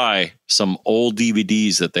able to buy some old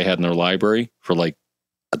DVDs that they had in their library for like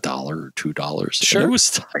 $1 or $2. Sure. And there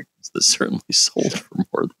was times that certainly sold for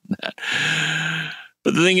more than that.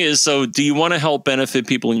 But the thing is, so do you want to help benefit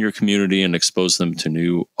people in your community and expose them to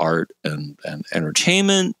new art and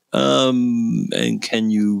entertainment? And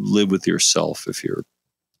can you live with yourself if you're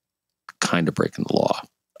kind of breaking the law?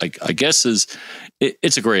 I guess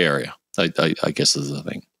it's a gray area. I guess is the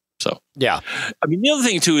thing. So, yeah. I mean, the other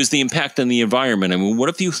thing, too, is the impact on the environment. I mean, what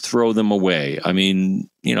if you throw them away? I mean,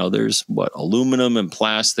 there's aluminum and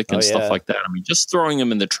plastic and stuff like that. I mean, just throwing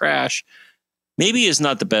them in the trash maybe is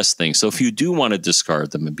not the best thing. So if you do want to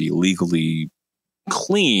discard them and be legally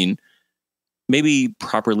clean, maybe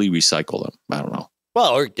properly recycle them. I don't know.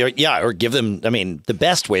 Well, or give them. I mean, the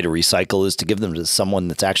best way to recycle is to give them to someone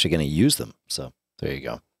that's actually going to use them. So there you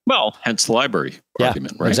go. Well, hence the library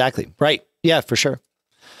argument, right? Exactly. Right. Yeah, for sure.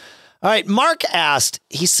 All right. Mark asked,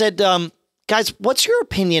 he said, guys, what's your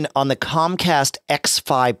opinion on the Comcast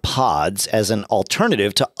X5 pods as an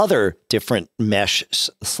alternative to other different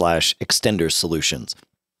mesh/extender solutions?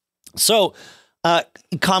 So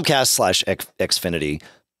Comcast/Xfinity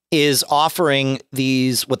is offering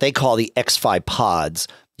these, what they call the X5 pods.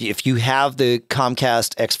 If you have the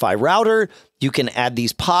Comcast X5 router, you can add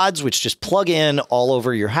these pods, which just plug in all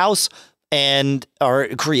over your house and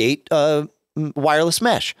create wireless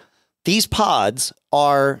mesh. These pods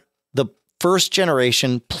are the first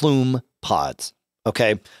generation Plume pods.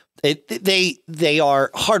 Okay. They are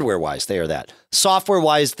hardware wise. They are that. Software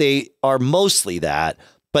wise, they are mostly that,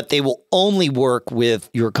 but they will only work with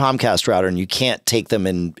your Comcast router, and you can't take them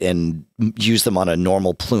and use them on a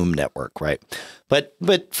normal Plume network. Right. But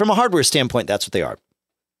from a hardware standpoint, that's what they are.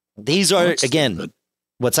 These are, again, stupid.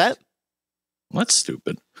 What's that? What's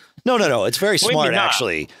stupid? No. It's very smart,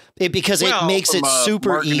 actually, because it makes it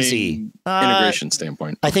super easy. Integration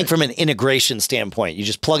standpoint. I think from an integration standpoint, you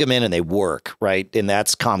just plug them in and they work, right? And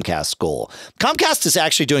that's Comcast's goal. Comcast is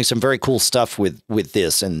actually doing some very cool stuff with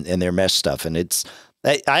this and their mesh stuff. And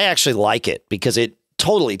I actually like it because it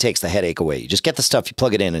totally takes the headache away. You just get the stuff, you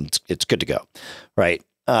plug it in, and it's good to go, right?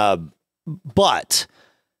 But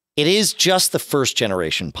it is just the first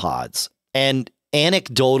generation pods. And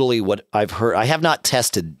anecdotally, what I've heard, I have not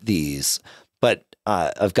tested these, but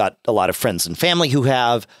I've got a lot of friends and family who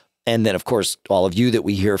have. And then, of course, all of you that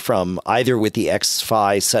we hear from either with the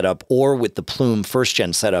X5 setup or with the Plume first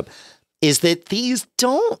gen setup is that these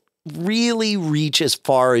don't really reach as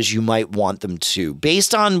far as you might want them to.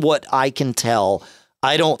 Based on what I can tell,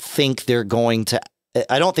 I don't think they're going to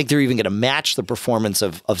I don't think they're even going to match the performance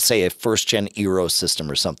of say, a first-gen Eero system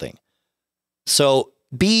or something. So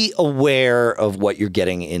be aware of what you're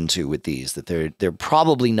getting into with these, that they're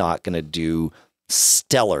probably not going to do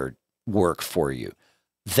stellar work for you.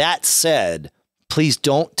 That said, please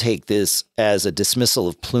don't take this as a dismissal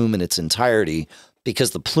of Plume in its entirety,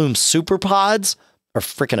 because the Plume SuperPods are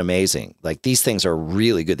freaking amazing. Like, these things are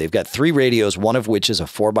really good. They've got 3 radios, one of which is a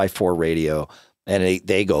 4x4 radio, and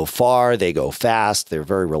they go far, they go fast, they're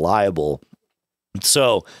very reliable.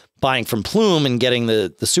 So buying from Plume and getting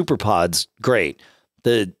the SuperPods, great.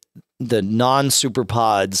 The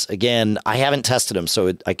non-SuperPods, again, I haven't tested them,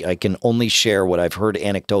 so I can only share what I've heard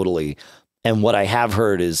anecdotally. And what I have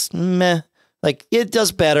heard is meh. Like, it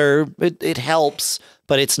does better, it helps,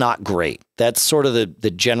 but it's not great. That's sort of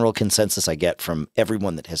the general consensus I get from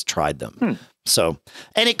everyone that has tried them. So,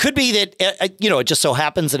 and it could be that, it just so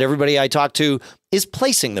happens that everybody I talk to is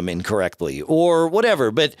placing them incorrectly or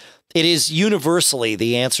whatever, but it is universally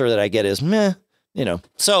the answer that I get is meh,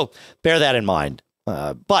 so bear that in mind.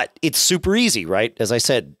 But it's super easy, right? As I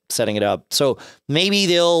said, setting it up. So maybe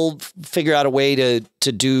they'll figure out a way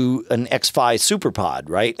to do an X-Fi SuperPod,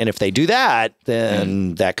 right? And if they do that,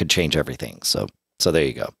 then that could change everything. So there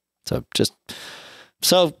you go.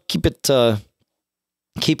 So keep it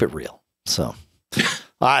real. So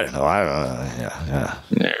I don't know.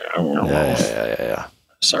 Yeah.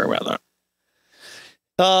 Sorry about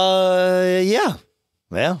that. Yeah.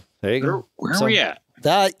 Well, there you go. Where are we at?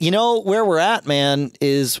 Where we're at, man,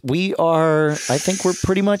 is I think we're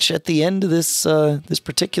pretty much at the end of this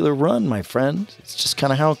particular run, my friend. It's just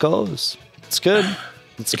kind of how it goes. It's good.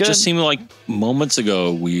 It just seemed like moments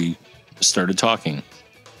ago we started talking.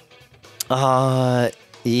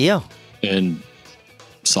 Yeah. And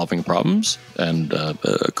solving problems and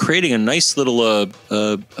creating a nice little,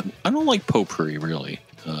 I don't like potpourri, really.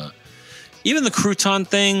 Even the crouton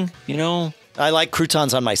thing, I like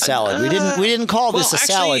croutons on my salad. We didn't call this a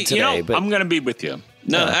salad today, but I'm going to be with you.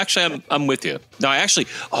 No, actually, I'm with you. No, I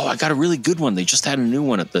got a really good one. They just had a new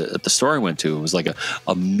one at the store I went to. It was like a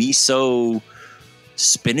miso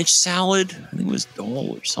spinach salad. I think it was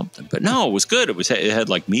dole or something. But no, it was good. It had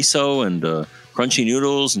like miso and crunchy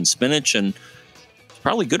noodles and spinach, and it's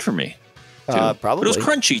probably good for me. Probably. But it was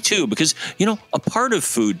crunchy too, because a part of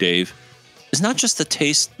food, Dave, is not just the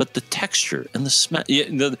taste, but the texture and the smell.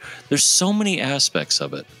 There's so many aspects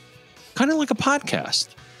of it. Kind of like a podcast.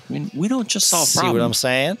 I mean, we don't just solve problems.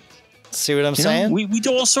 See what I'm saying? We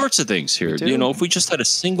do all sorts of things here. If we just had a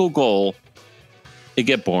single goal, it'd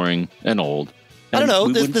get boring and old. I don't know.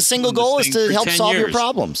 The single goal is to help solve your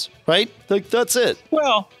problems, right? Like, that's it.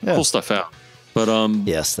 Well, pull stuff out. But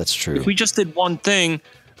yes, that's true. If we just did one thing,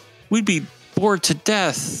 we'd be bored to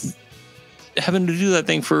death having to do that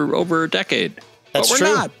thing for over a decade. That's but we're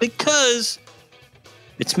true. not, because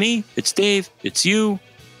it's me, it's Dave, it's you,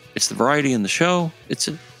 it's the variety in the show.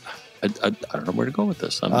 I don't know where to go with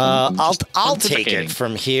this. I'll take it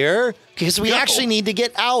from here, because we actually need to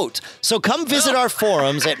get out. So come visit our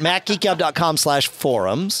forums at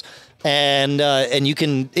macgeekgab.com/forums. And you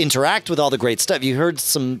can interact with all the great stuff. You heard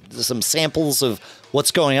some samples of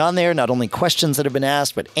what's going on there, not only questions that have been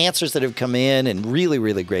asked, but answers that have come in, and really,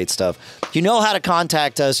 really great stuff. You know how to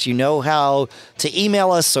contact us. You know how to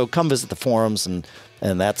email us. So come visit the forums, and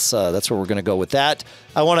that's where we're going to go with that.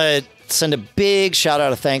 I want to send a big shout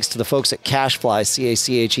out of thanks to the folks at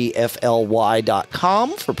Cachefly,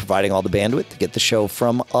 CACHEFLY.com, for providing all the bandwidth to get the show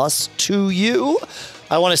from us to you.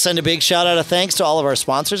 I want to send a big shout out of thanks to all of our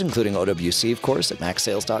sponsors, including OWC, of course, at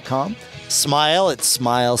MacSales.com, Smile at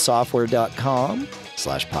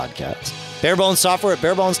SmileSoftware.com/podcast, Barebones Software at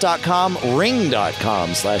barebones.com,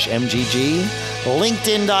 Ring.com/MGG,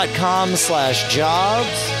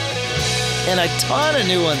 LinkedIn.com/jobs, and a ton of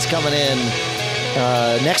new ones coming in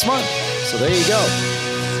next month. So there you go.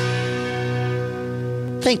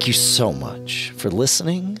 Thank you so much for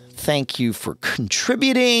listening. Thank you for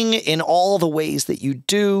contributing in all the ways that you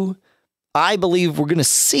do. I believe we're going to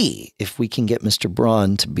see if we can get Mr.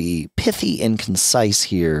 Braun to be pithy and concise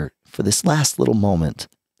here for this last little moment.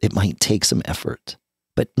 It might take some effort.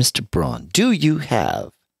 But Mr. Braun, do you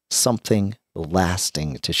have something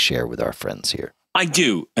lasting to share with our friends here? I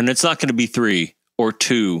do, and it's not going to be 3 or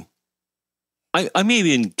 2. I may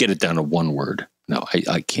even get it down to 1 word. No,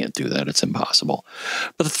 I can't do that. It's impossible.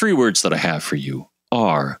 But the 3 words that I have for you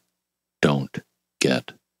are: don't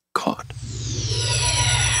get caught.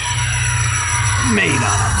 Made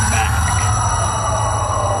up.